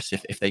dangerous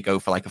if they go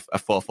for like a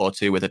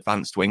 4-4-2 with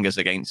advanced wingers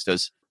against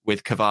us,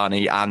 with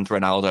Cavani and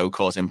Ronaldo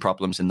causing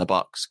problems in the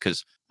box.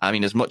 Because, I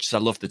mean, as much as I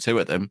love the two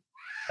of them,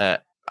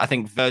 I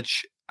think Virg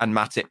and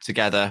Matip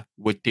together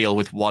would deal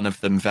with one of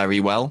them very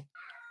well.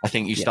 I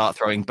think you start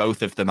throwing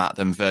both of them at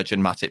them, Virg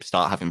and Matip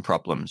start having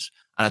problems.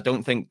 And I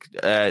don't think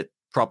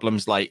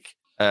problems like,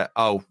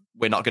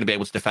 we're not going to be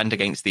able to defend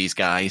against these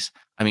guys.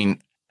 I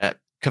mean,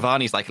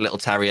 Cavani's like a little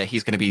terrier.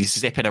 He's going to be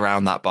zipping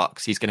around that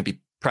box. He's going to be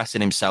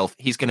pressing himself.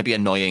 He's going to be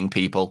annoying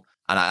people.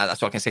 And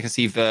that's what I can say. I can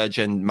see Virg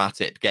and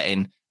Matip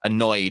getting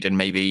annoyed and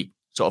maybe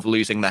sort of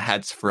losing their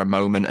heads for a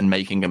moment and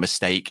making a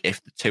mistake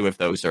if the two of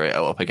those are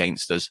up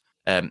against us.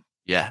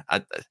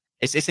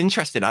 It's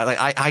interesting.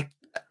 I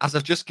as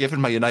I've just given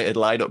my United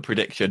lineup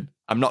prediction,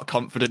 I'm not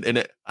confident in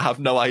it. I have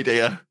no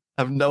idea.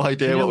 What we're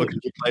going to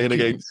be playing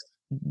against.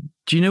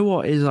 Do you know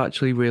what is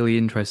actually really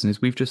interesting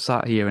is we've just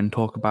sat here and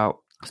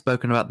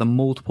spoken about the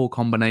multiple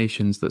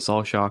combinations that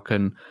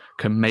Solskjaer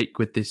can make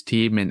with this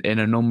team in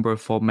a number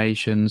of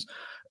formations.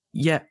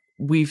 Yet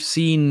we've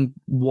seen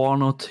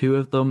one or two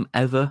of them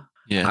ever.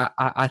 Yeah,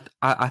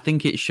 I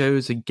think it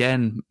shows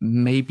again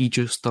maybe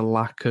just the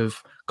lack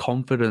of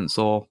confidence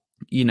or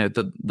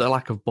the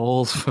lack of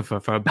balls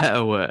for a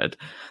better word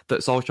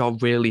that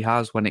Solskjaer really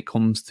has when it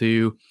comes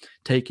to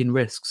taking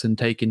risks and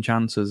taking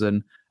chances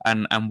and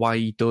why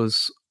he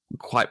does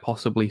quite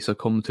possibly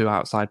succumb to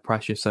outside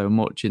pressure so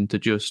much into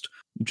just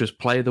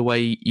play the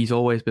way he's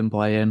always been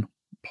playing,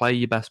 play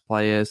your best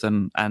players,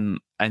 and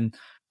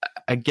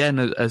again,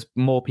 as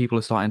more people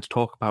are starting to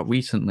talk about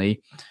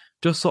recently,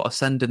 just sort of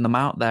sending them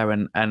out there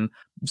and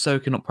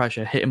soaking up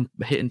pressure,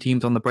 hitting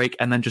teams on the break,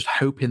 and then just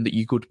hoping that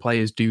your good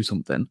players do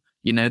something.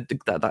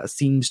 That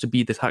seems to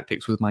be the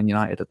tactics with Man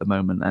United at the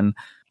moment, and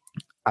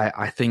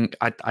I think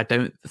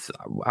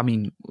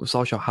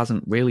Solskjaer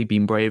hasn't really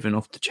been brave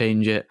enough to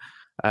change it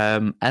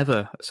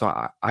ever.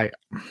 So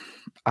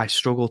I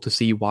struggle to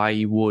see why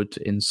he would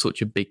in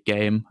such a big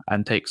game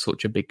and take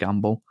such a big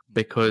gamble,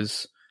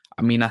 because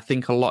I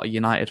think a lot of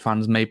United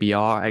fans maybe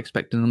are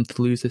expecting them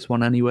to lose this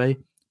one anyway,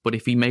 but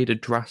if he made a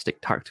drastic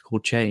tactical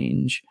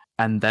change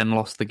and then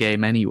lost the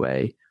game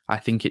anyway, I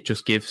think it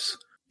just gives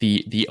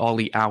the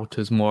Ollie out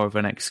as more of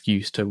an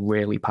excuse to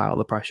really pile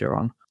the pressure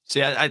on.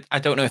 See, I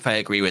don't know if I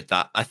agree with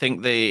that. I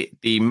think the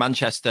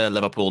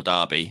Manchester-Liverpool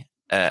derby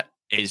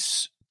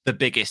is the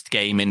biggest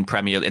game in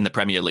the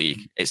Premier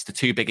League. It's the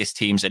two biggest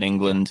teams in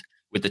England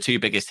with the two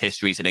biggest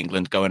histories in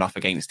England going off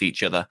against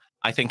each other.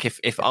 I think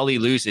if Ollie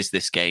loses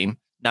this game,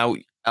 now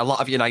a lot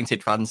of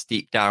United fans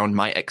deep down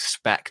might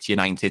expect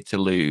United to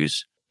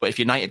lose, but if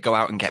United go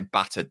out and get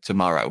battered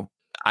tomorrow,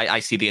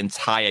 I see the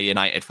entire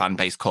United fan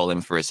base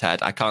calling for his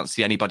head. I can't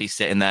see anybody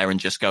sitting there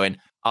and just going,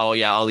 oh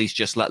yeah, Ollie's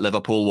just let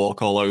Liverpool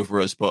walk all over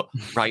us. But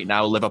right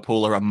now,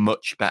 Liverpool are a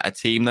much better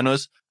team than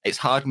us. It's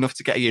hard enough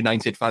to get a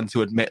United fan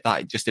to admit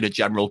that just in a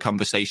general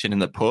conversation in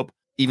the pub,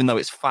 even though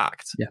it's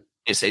fact. Yeah.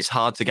 It's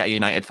hard to get a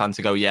United fan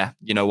to go, yeah,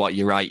 you know what,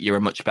 you're right, you're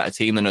a much better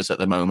team than us at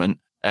the moment.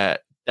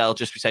 They'll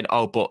just be saying,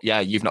 oh, but yeah,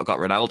 you've not got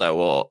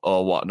Ronaldo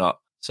or whatnot.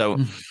 So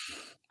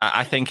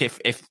I think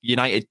if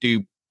United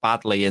do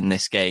badly in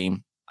this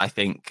game, I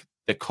think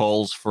the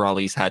calls for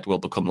Ollie's head will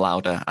become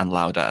louder and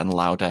louder and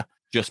louder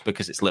just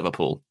because it's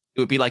Liverpool. It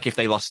would be like if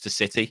they lost to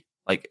City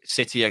Like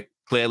City are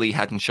clearly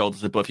head and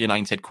shoulders above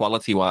United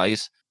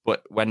quality-wise,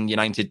 but when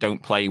United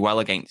don't play well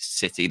against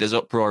City, there's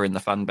uproar in the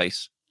fan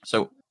base.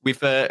 So we've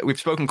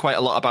spoken quite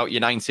a lot about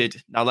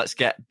United. Now let's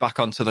get back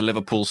onto the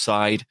Liverpool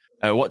side.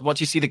 What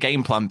do you see the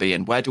game plan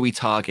being? Where do we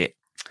target?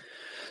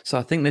 So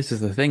I think this is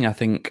the thing. I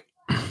think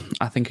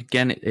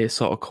again it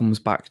sort of comes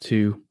back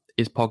to,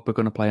 is Pogba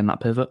going to play in that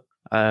pivot?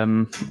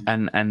 And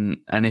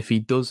if he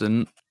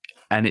doesn't,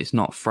 and it's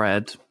not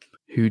Fred,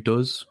 who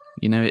does?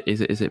 You know,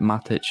 is it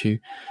Matic?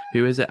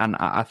 Who is it? And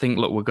I think,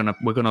 look, we're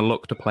gonna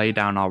look to play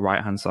down our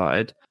right hand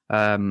side.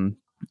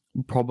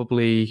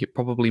 Probably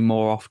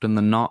more often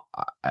than not.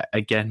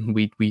 Again,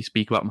 we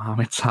speak about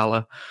Mohamed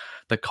Salah,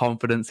 the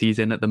confidence he's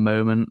in at the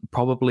moment.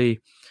 Probably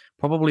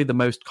the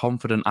most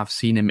confident I've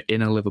seen him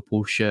in a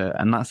Liverpool shirt,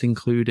 and that's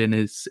including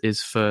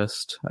his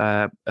first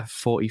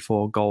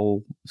 44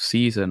 goal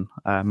season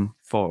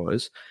for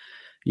us.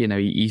 You know,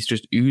 he's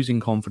just oozing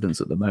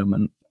confidence at the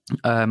moment.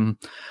 And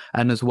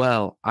as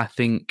well, I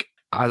think,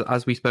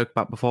 as we spoke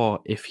about before,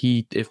 if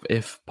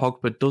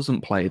Pogba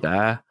doesn't play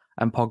there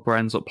and Pogba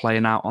ends up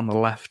playing out on the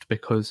left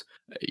because,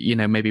 you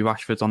know, maybe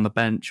Rashford's on the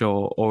bench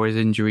or his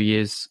injury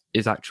is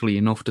actually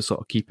enough to sort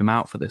of keep him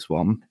out for this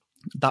one,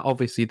 that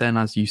obviously then,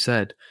 as you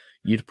said,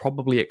 you'd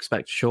probably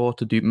expect Shaw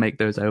to make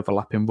those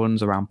overlapping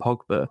runs around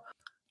Pogba.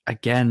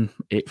 Again,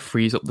 it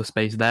frees up the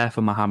space there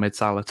for Mohamed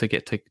Salah to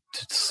get to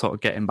sort of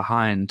get in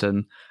behind,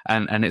 and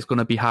it's going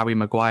to be Harry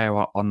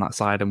Maguire on that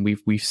side, and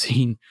we've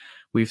seen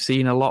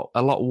a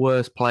lot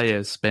worse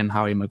players spin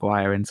Harry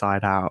Maguire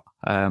inside out.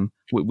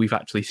 We've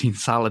actually seen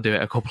Salah do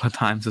it a couple of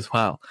times as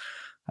well.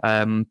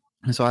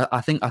 So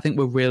I think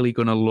we're really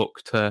going to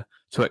look to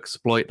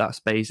exploit that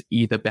space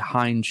either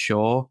behind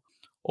Shaw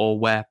or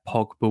where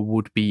Pogba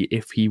would be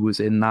if he was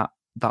in that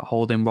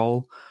holding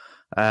role.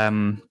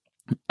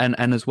 And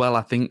as well,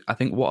 I think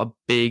what a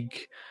big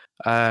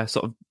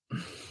sort of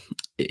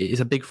is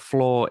a big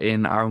flaw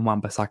in Aaron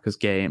Wan-Bissaka's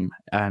game,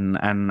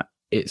 and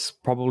it's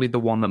probably the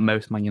one that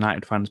most Man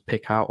United fans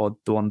pick out, or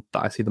the one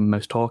that I see them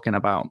most talking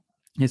about,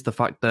 is the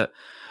fact that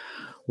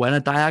when a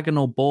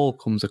diagonal ball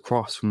comes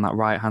across from that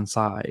right-hand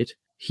side,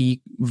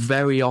 he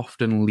very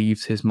often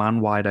leaves his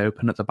man wide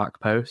open at the back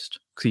post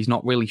because he's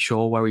not really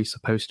sure where he's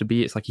supposed to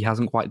be. It's like he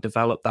hasn't quite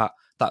developed that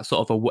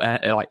sort of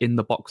like in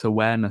the box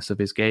awareness of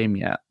his game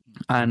yet.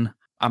 And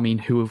I mean,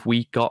 who have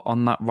we got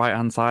on that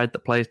right-hand side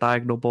that plays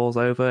diagonal balls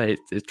over?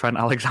 It's Trent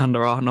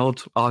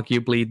Alexander-Arnold,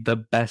 arguably the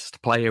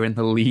best player in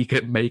the league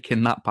at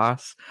making that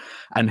pass.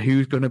 And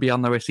who's going to be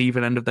on the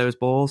receiving end of those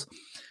balls?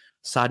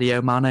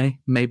 Sadio Mane,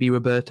 maybe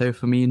Roberto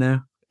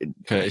Firmino.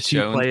 Curtis Two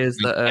Jones, players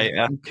that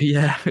are,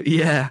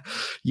 yeah.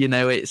 You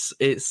know,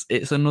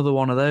 it's another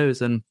one of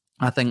those, and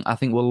I think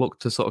we'll look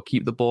to sort of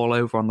keep the ball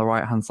over on the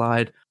right-hand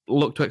side,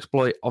 look to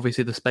exploit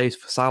obviously the space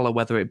for Salah,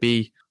 whether it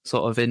be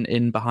sort of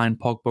in behind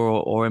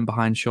Pogba or in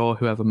behind Shaw,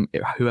 whoever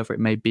it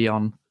may be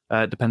on,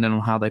 depending on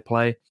how they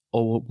play,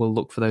 or we'll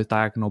look for those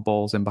diagonal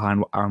balls in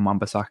behind Aaron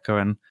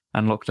Wan-Bissaka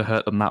and look to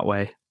hurt them that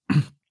way.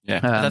 Yeah,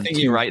 I think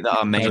you're right that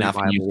our main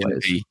avenue can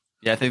be.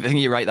 Yeah, I think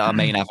you're right that our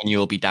main avenue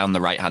will be down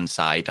the right-hand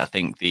side. I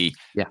think the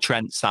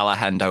Trent Salah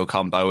Hendo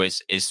combo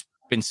is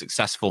been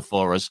successful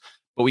for us,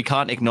 but we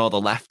can't ignore the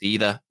left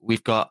either.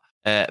 We've got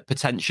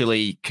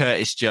potentially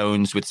Curtis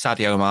Jones with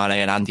Sadio Mane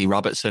and Andy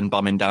Robertson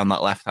bombing down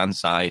that left-hand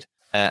side.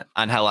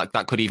 And hell, like,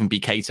 that could even be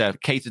Keita.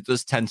 Keita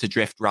does tend to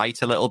drift right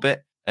a little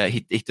bit.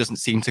 He doesn't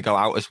seem to go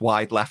out as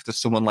wide left as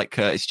someone like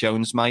Curtis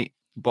Jones might.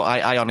 But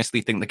I honestly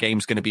think the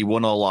game's going to be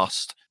won or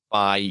lost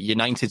by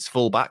United's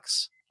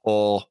fullbacks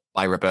or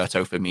by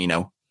Roberto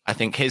Firmino. I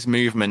think his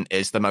movement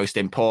is the most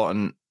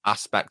important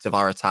aspect of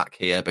our attack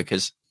here,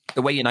 because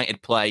the way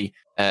United play,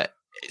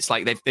 it's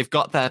like they've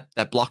got their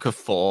block of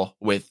four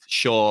with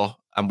Shaw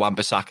and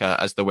Wan-Bissaka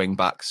as the wing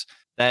backs.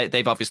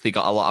 They've obviously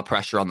got a lot of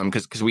pressure on them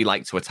because we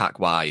like to attack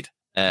wide.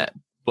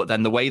 But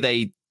then the way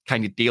they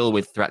kind of deal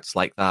with threats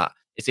like that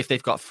is if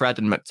they've got Fred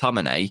and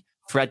McTominay,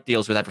 Fred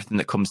deals with everything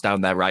that comes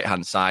down their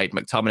right-hand side.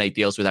 McTominay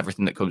deals with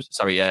everything that comes...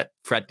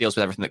 Fred deals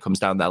with everything that comes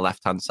down their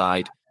left-hand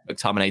side.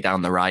 McTominay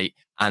down the right.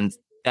 And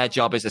their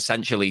job is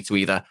essentially to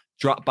either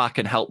drop back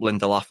and help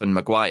Lindelof and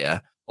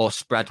Maguire or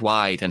spread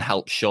wide and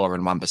help Shaw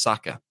and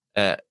Wan-Bissaka.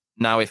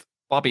 Now, if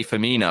Bobby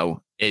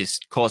Firmino is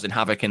causing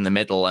havoc in the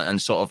middle and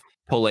sort of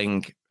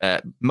pulling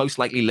most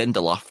likely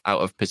Lindelof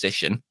out of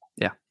position,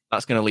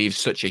 that's going to leave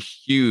such a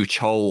huge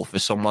hole for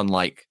someone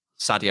like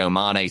Sadio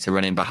Mane to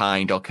run in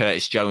behind or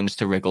Curtis Jones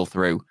to wriggle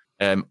through,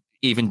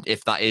 even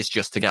if that is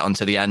just to get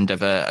onto the end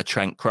of a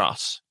Trent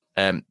cross,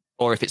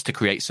 or if it's to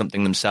create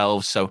something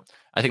themselves. So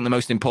I think the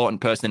most important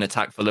person in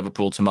attack for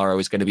Liverpool tomorrow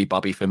is going to be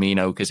Bobby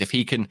Firmino, because if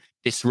he can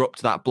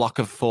disrupt that block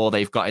of four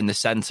they've got in the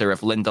centre of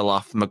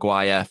Lindelof,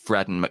 Maguire,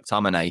 Fred and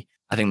McTominay,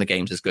 I think the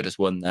game's as good as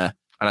won there.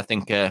 And I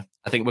think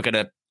we're going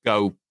to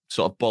go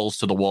sort of balls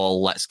to the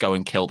wall, let's go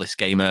and kill this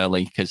game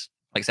early, because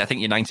like I said, I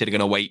think United are going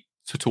to wait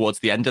towards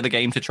the end of the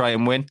game to try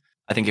and win.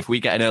 I think if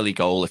we get an early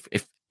goal,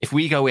 if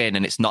we go in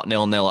and it's not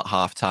 0-0 at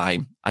half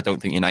time, I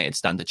don't think United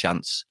stand a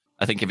chance.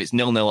 I think if it's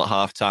 0-0 at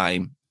half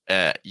time,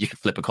 you could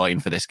flip a coin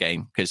for this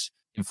game, because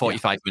in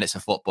 45 minutes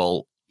of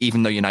football,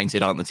 even though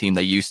United aren't the team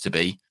they used to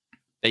be,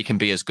 they can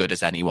be as good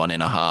as anyone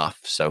in a half.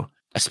 So,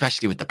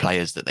 especially with the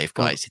players that they've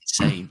got, it's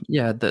insane.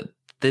 Yeah,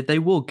 that they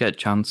will get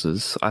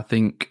chances. I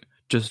think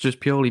just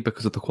purely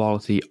because of the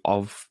quality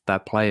of their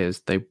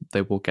players,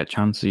 they will get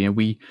chances. You know,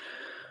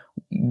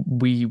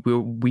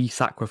 we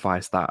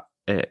sacrifice that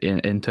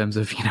in terms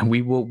of, you know,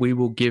 we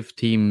will give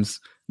teams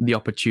the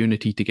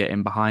opportunity to get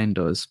in behind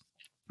us.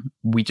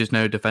 We just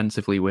know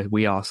defensively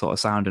we are sort of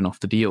sound enough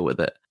to deal with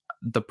it.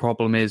 The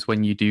problem is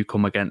when you do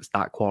come against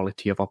that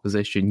quality of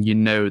opposition, you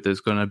know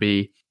there's going to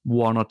be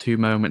one or two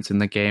moments in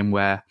the game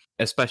where,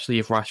 especially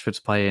if Rashford's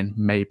playing,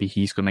 maybe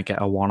he's going to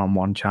get a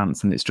one-on-one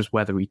chance, and it's just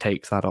whether he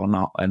takes that or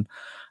not, and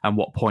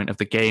what point of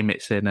the game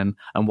it's in, and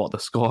what the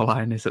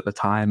scoreline is at the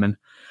time. And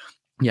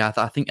yeah,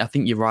 I think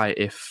you're right.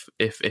 If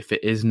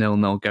it is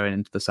 0-0 going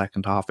into the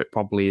second half, it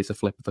probably is a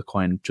flip of the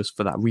coin just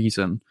for that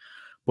reason.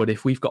 But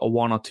if we've got a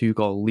 1 or 2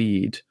 goal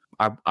lead,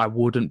 I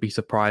wouldn't be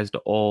surprised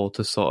at all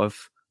to sort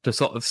of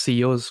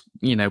see us,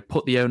 you know,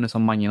 put the onus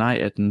on Man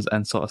United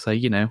and sort of say,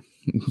 you know,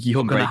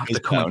 you're going to have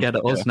to come and get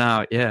at us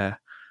now, yeah.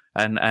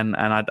 And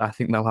I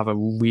think they'll have a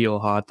real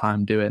hard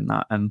time doing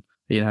that, and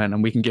you know,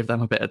 and we can give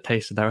them a bit of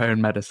taste of their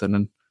own medicine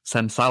and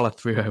send Salah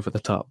through over the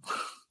top.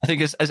 I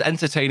think as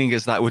entertaining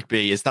as that would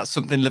be, is that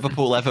something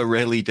Liverpool ever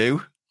really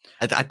do?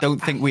 I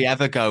don't think we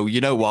ever go,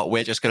 you know what,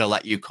 we're just going to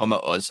let you come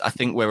at us. I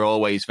think we're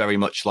always very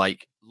much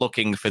like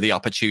looking for the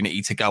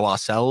opportunity to go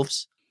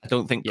ourselves. I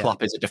don't think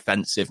Klopp is a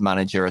defensive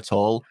manager at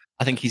all.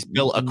 I think he's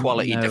built a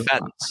quality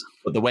defense,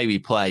 but the way we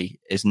play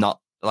is not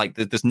like,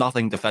 there's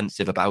nothing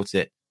defensive about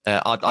it.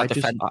 Our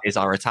defense is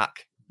our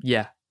attack.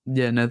 Yeah,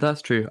 no,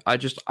 that's true.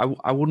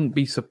 I wouldn't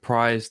be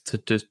surprised to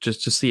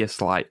just to see a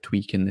slight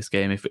tweak in this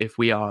game if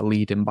we are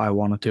leading by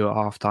 1 or 2 at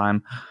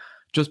halftime,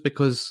 just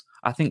because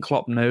I think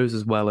Klopp knows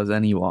as well as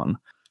anyone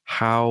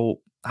how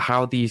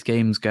these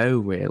games go.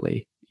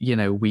 Really, you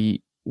know,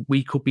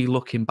 we could be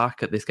looking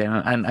back at this game,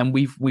 and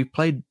we've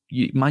played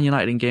Man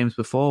United in games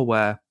before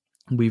where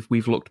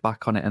we've looked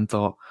back on it and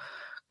thought,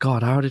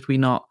 God, how did we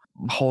not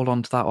hold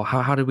on to that, or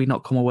how did we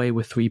not come away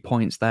with 3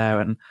 points there?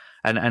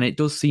 And it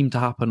does seem to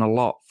happen a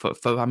lot for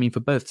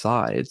both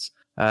sides.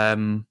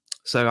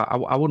 So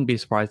I wouldn't be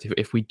surprised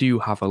if we do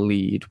have a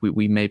lead,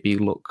 we maybe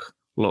look.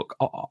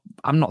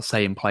 I'm not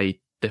saying play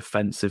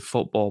defensive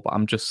football, but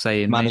I'm just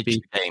saying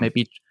maybe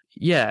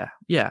yeah.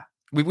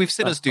 We've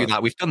seen us do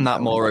that. We've done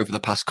that more over the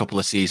past couple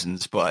of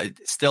seasons, but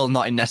it's still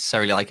not in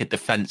necessarily like a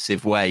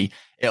defensive way.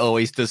 It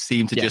always does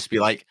seem to just be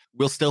like,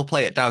 we'll still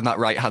play it down that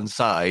right-hand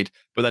side,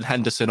 but then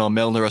Henderson or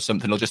Milner or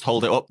something will just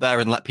hold it up there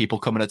and let people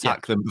come and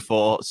attack them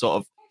before sort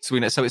of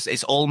swinging it. So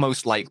it's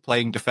almost like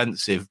playing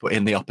defensive, but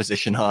in the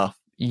opposition half.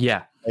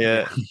 Yeah.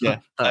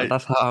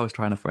 That's how I was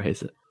trying to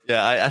phrase it.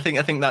 Yeah, I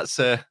think that's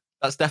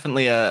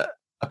definitely a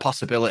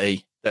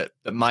possibility that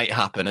might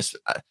happen.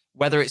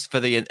 Whether it's for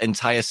the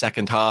entire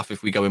second half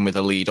if we go in with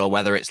a lead, or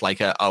whether it's like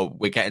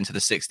we're getting to the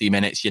 60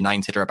 minutes,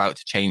 United are about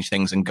to change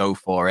things and go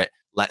for it,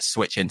 let's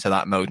switch into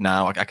that mode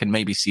now. I can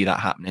maybe see that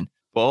happening.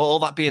 But all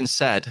that being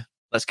said,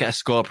 let's get a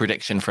score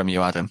prediction from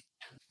you, Adam.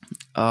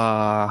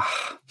 I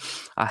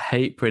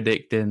hate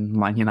predicting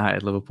Man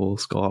United Liverpool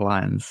score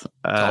lines.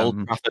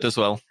 Old Trafford as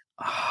well.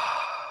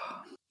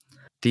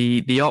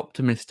 The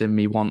optimist in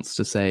me wants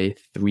to say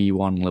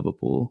 3-1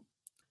 Liverpool.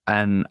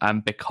 And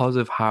because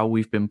of how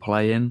we've been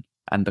playing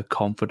and the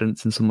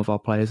confidence in some of our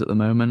players at the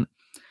moment,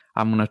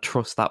 I'm going to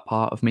trust that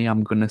part of me.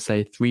 I'm going to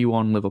say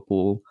 3-1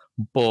 Liverpool,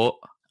 but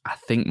I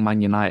think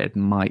Man United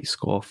might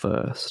score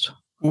first.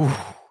 Ooh.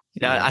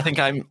 Yeah, I think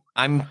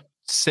I'm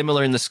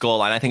similar in the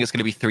scoreline. I think it's going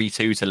to be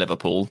 3-2 to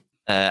Liverpool.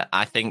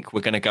 I think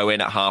we're going to go in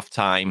at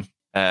half-time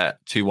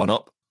 2-1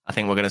 up. I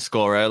think we're going to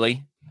score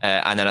early.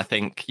 And then I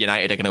think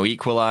United are going to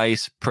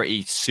equalise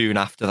pretty soon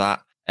after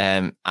that.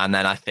 And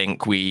then I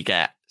think we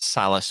get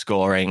Salah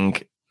scoring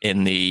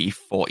in the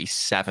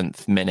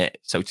 47th minute,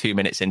 so 2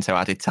 minutes into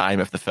added time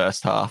of the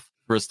first half,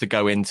 for us to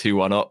go in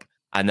 2-1 up.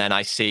 And then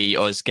I see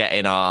us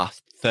getting our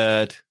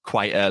third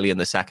quite early in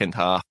the second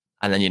half,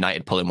 and then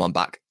United pulling one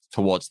back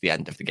towards the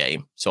end of the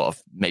game, sort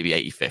of maybe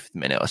 85th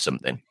minute or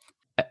something.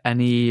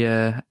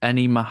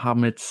 Any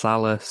Mohamed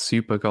Salah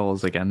super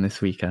goals again this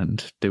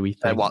weekend, do we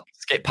think?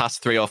 Skip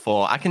past 3 or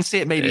 4? I can see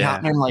it maybe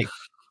happening. Like,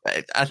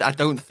 I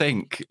don't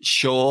think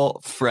Shaw,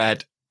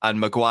 Fred and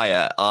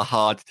Maguire are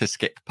hard to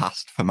skip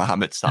past for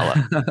Mohamed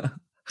Salah.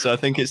 So I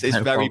think it's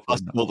very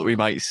possible that we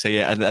might see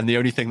it. And the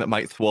only thing that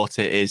might thwart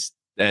it is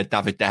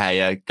David De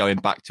Gea going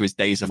back to his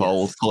days of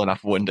old, pulling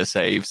off wonder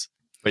saves.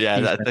 But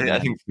yeah, I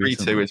think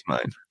 3-2 is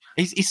mine.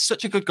 He's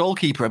such a good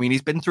goalkeeper. I mean,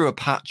 he's been through a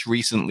patch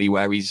recently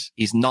where he's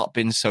not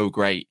been so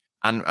great.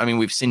 And I mean,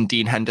 we've seen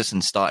Dean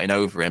Henderson starting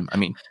over him. I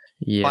mean,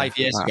 5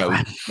 years ago,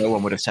 no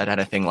one would have said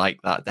anything like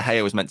that. De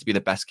Gea was meant to be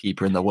the best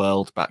keeper in the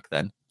world back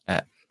then.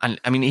 And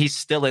I mean, he's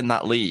still in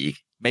that league.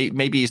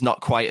 Maybe he's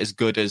not quite as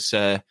good as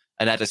an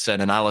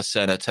Ederson, an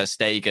Alisson, a Ter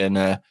Stegen,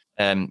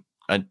 there's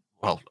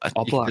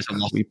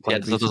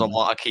a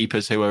lot of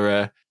keepers who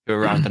are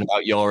around and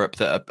about Europe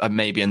that are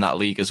maybe in that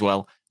league as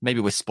well. Maybe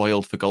we're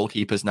spoiled for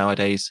goalkeepers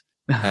nowadays.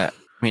 I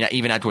mean,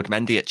 even Edward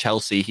Mendy at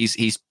Chelsea,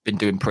 he's been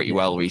doing pretty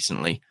well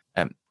recently.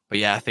 But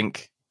yeah, I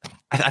think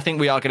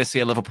we are going to see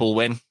a Liverpool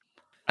win.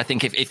 I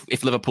think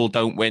if Liverpool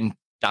don't win,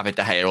 David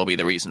De Gea will be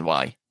the reason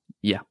why.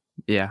 Yeah,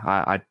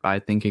 I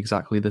think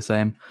exactly the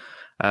same.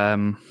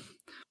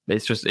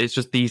 It's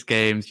just these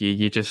games.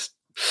 You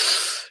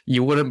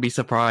wouldn't be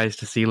surprised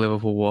to see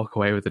Liverpool walk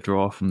away with a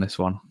draw from this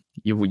one.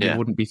 You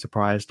wouldn't be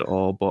surprised at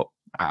all. But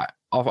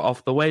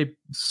off the way,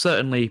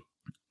 certainly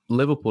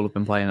Liverpool have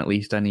been playing at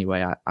least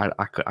anyway.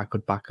 I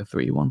could back a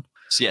 3-1.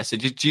 So yeah. So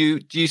do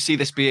you see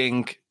this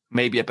being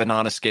maybe a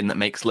banana skin that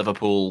makes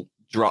Liverpool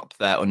drop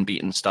their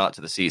unbeaten start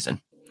to the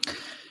season?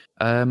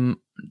 In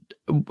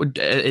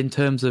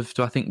terms of,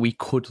 do I think we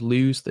could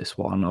lose this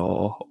one,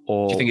 or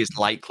do you think it's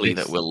likely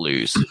that we'll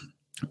lose?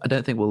 I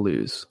don't think we'll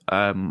lose.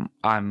 I'm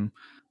going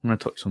to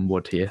touch some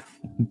wood here,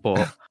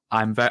 but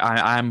I'm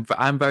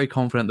very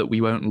confident that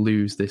we won't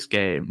lose this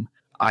game.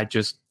 I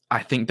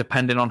think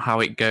depending on how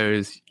it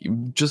goes,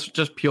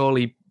 just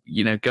purely,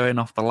 going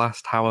off the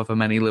last however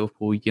many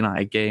Liverpool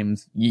United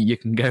games you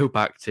can go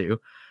back to,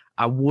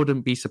 I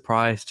wouldn't be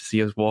surprised to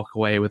see us walk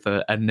away with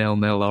a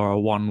 0-0 or a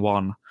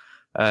 1-1.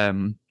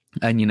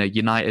 And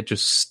United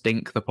just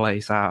stink the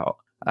place out.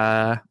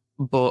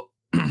 But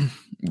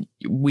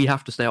we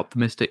have to stay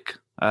optimistic.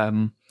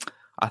 I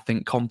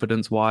think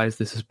confidence-wise,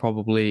 this is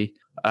probably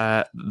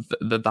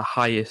the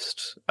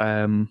highest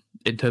in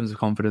terms of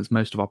confidence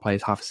most of our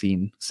players have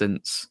seen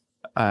since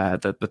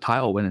the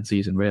title winning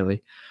season,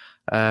 really.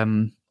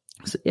 So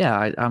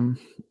yeah,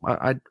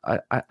 I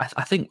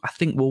think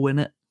we'll win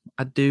it.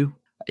 I do.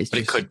 But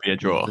it could be a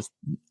draw.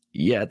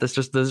 There's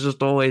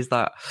just always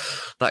that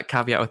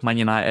caveat with Man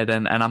United,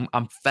 and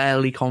I'm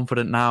fairly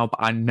confident now, but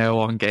I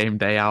know on game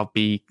day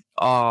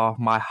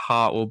my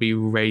heart will be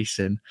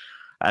racing.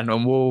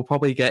 And we'll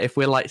probably get, if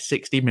we're like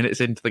 60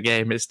 minutes into the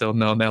game, it's still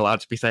 0-0, I'll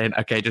just be saying,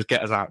 okay, just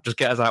get us out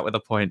with a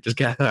point, just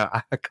get us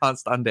out. I can't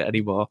stand it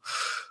anymore.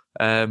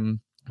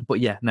 But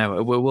yeah,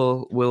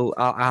 no,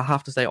 I'll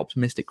have to stay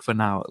optimistic for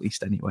now, at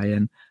least anyway,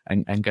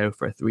 and go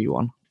for a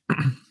 3-1.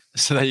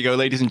 So there you go,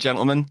 ladies and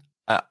gentlemen.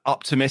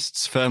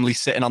 Optimists firmly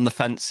sitting on the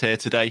fence here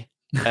today.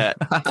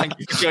 Thank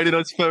you for joining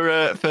us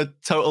for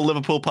Total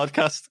Liverpool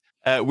podcast.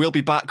 We'll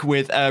be back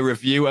with a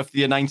review of the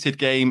United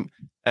game,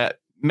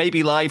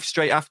 maybe live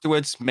straight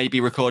afterwards,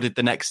 maybe recorded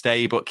the next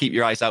day, but keep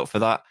your eyes out for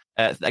that.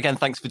 Again,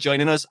 thanks for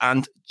joining us,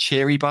 and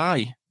cheery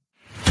bye.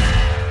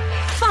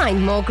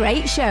 Find more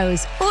great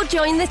shows or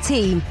join the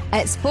team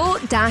at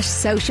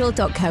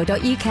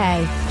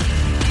sport-social.co.uk.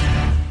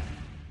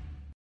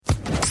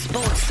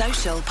 Sports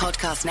Social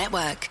Podcast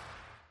Network.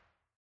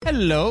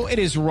 Hello, it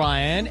is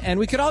Ryan, and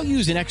we could all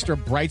use an extra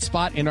bright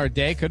spot in our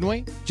day, couldn't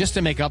we? Just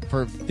to make up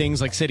for things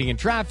like sitting in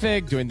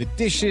traffic, doing the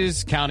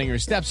dishes, counting your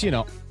steps,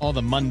 all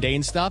the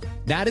mundane stuff.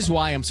 That is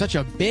why I'm such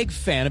a big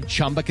fan of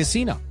Chumba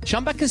Casino.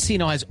 Chumba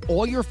Casino has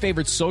all your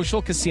favorite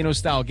social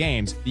casino-style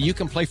games that you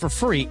can play for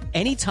free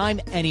anytime,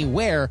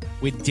 anywhere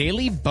with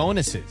daily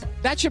bonuses.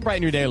 That should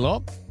brighten your day a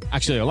little.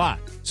 Actually, a lot.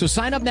 So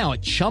sign up now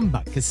at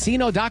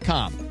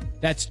ChumbaCasino.com.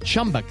 That's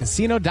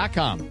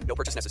ChumbaCasino.com. No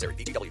purchase necessary.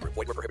 VGW Group.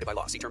 Void where prohibited by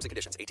law. See terms and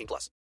conditions. 18+.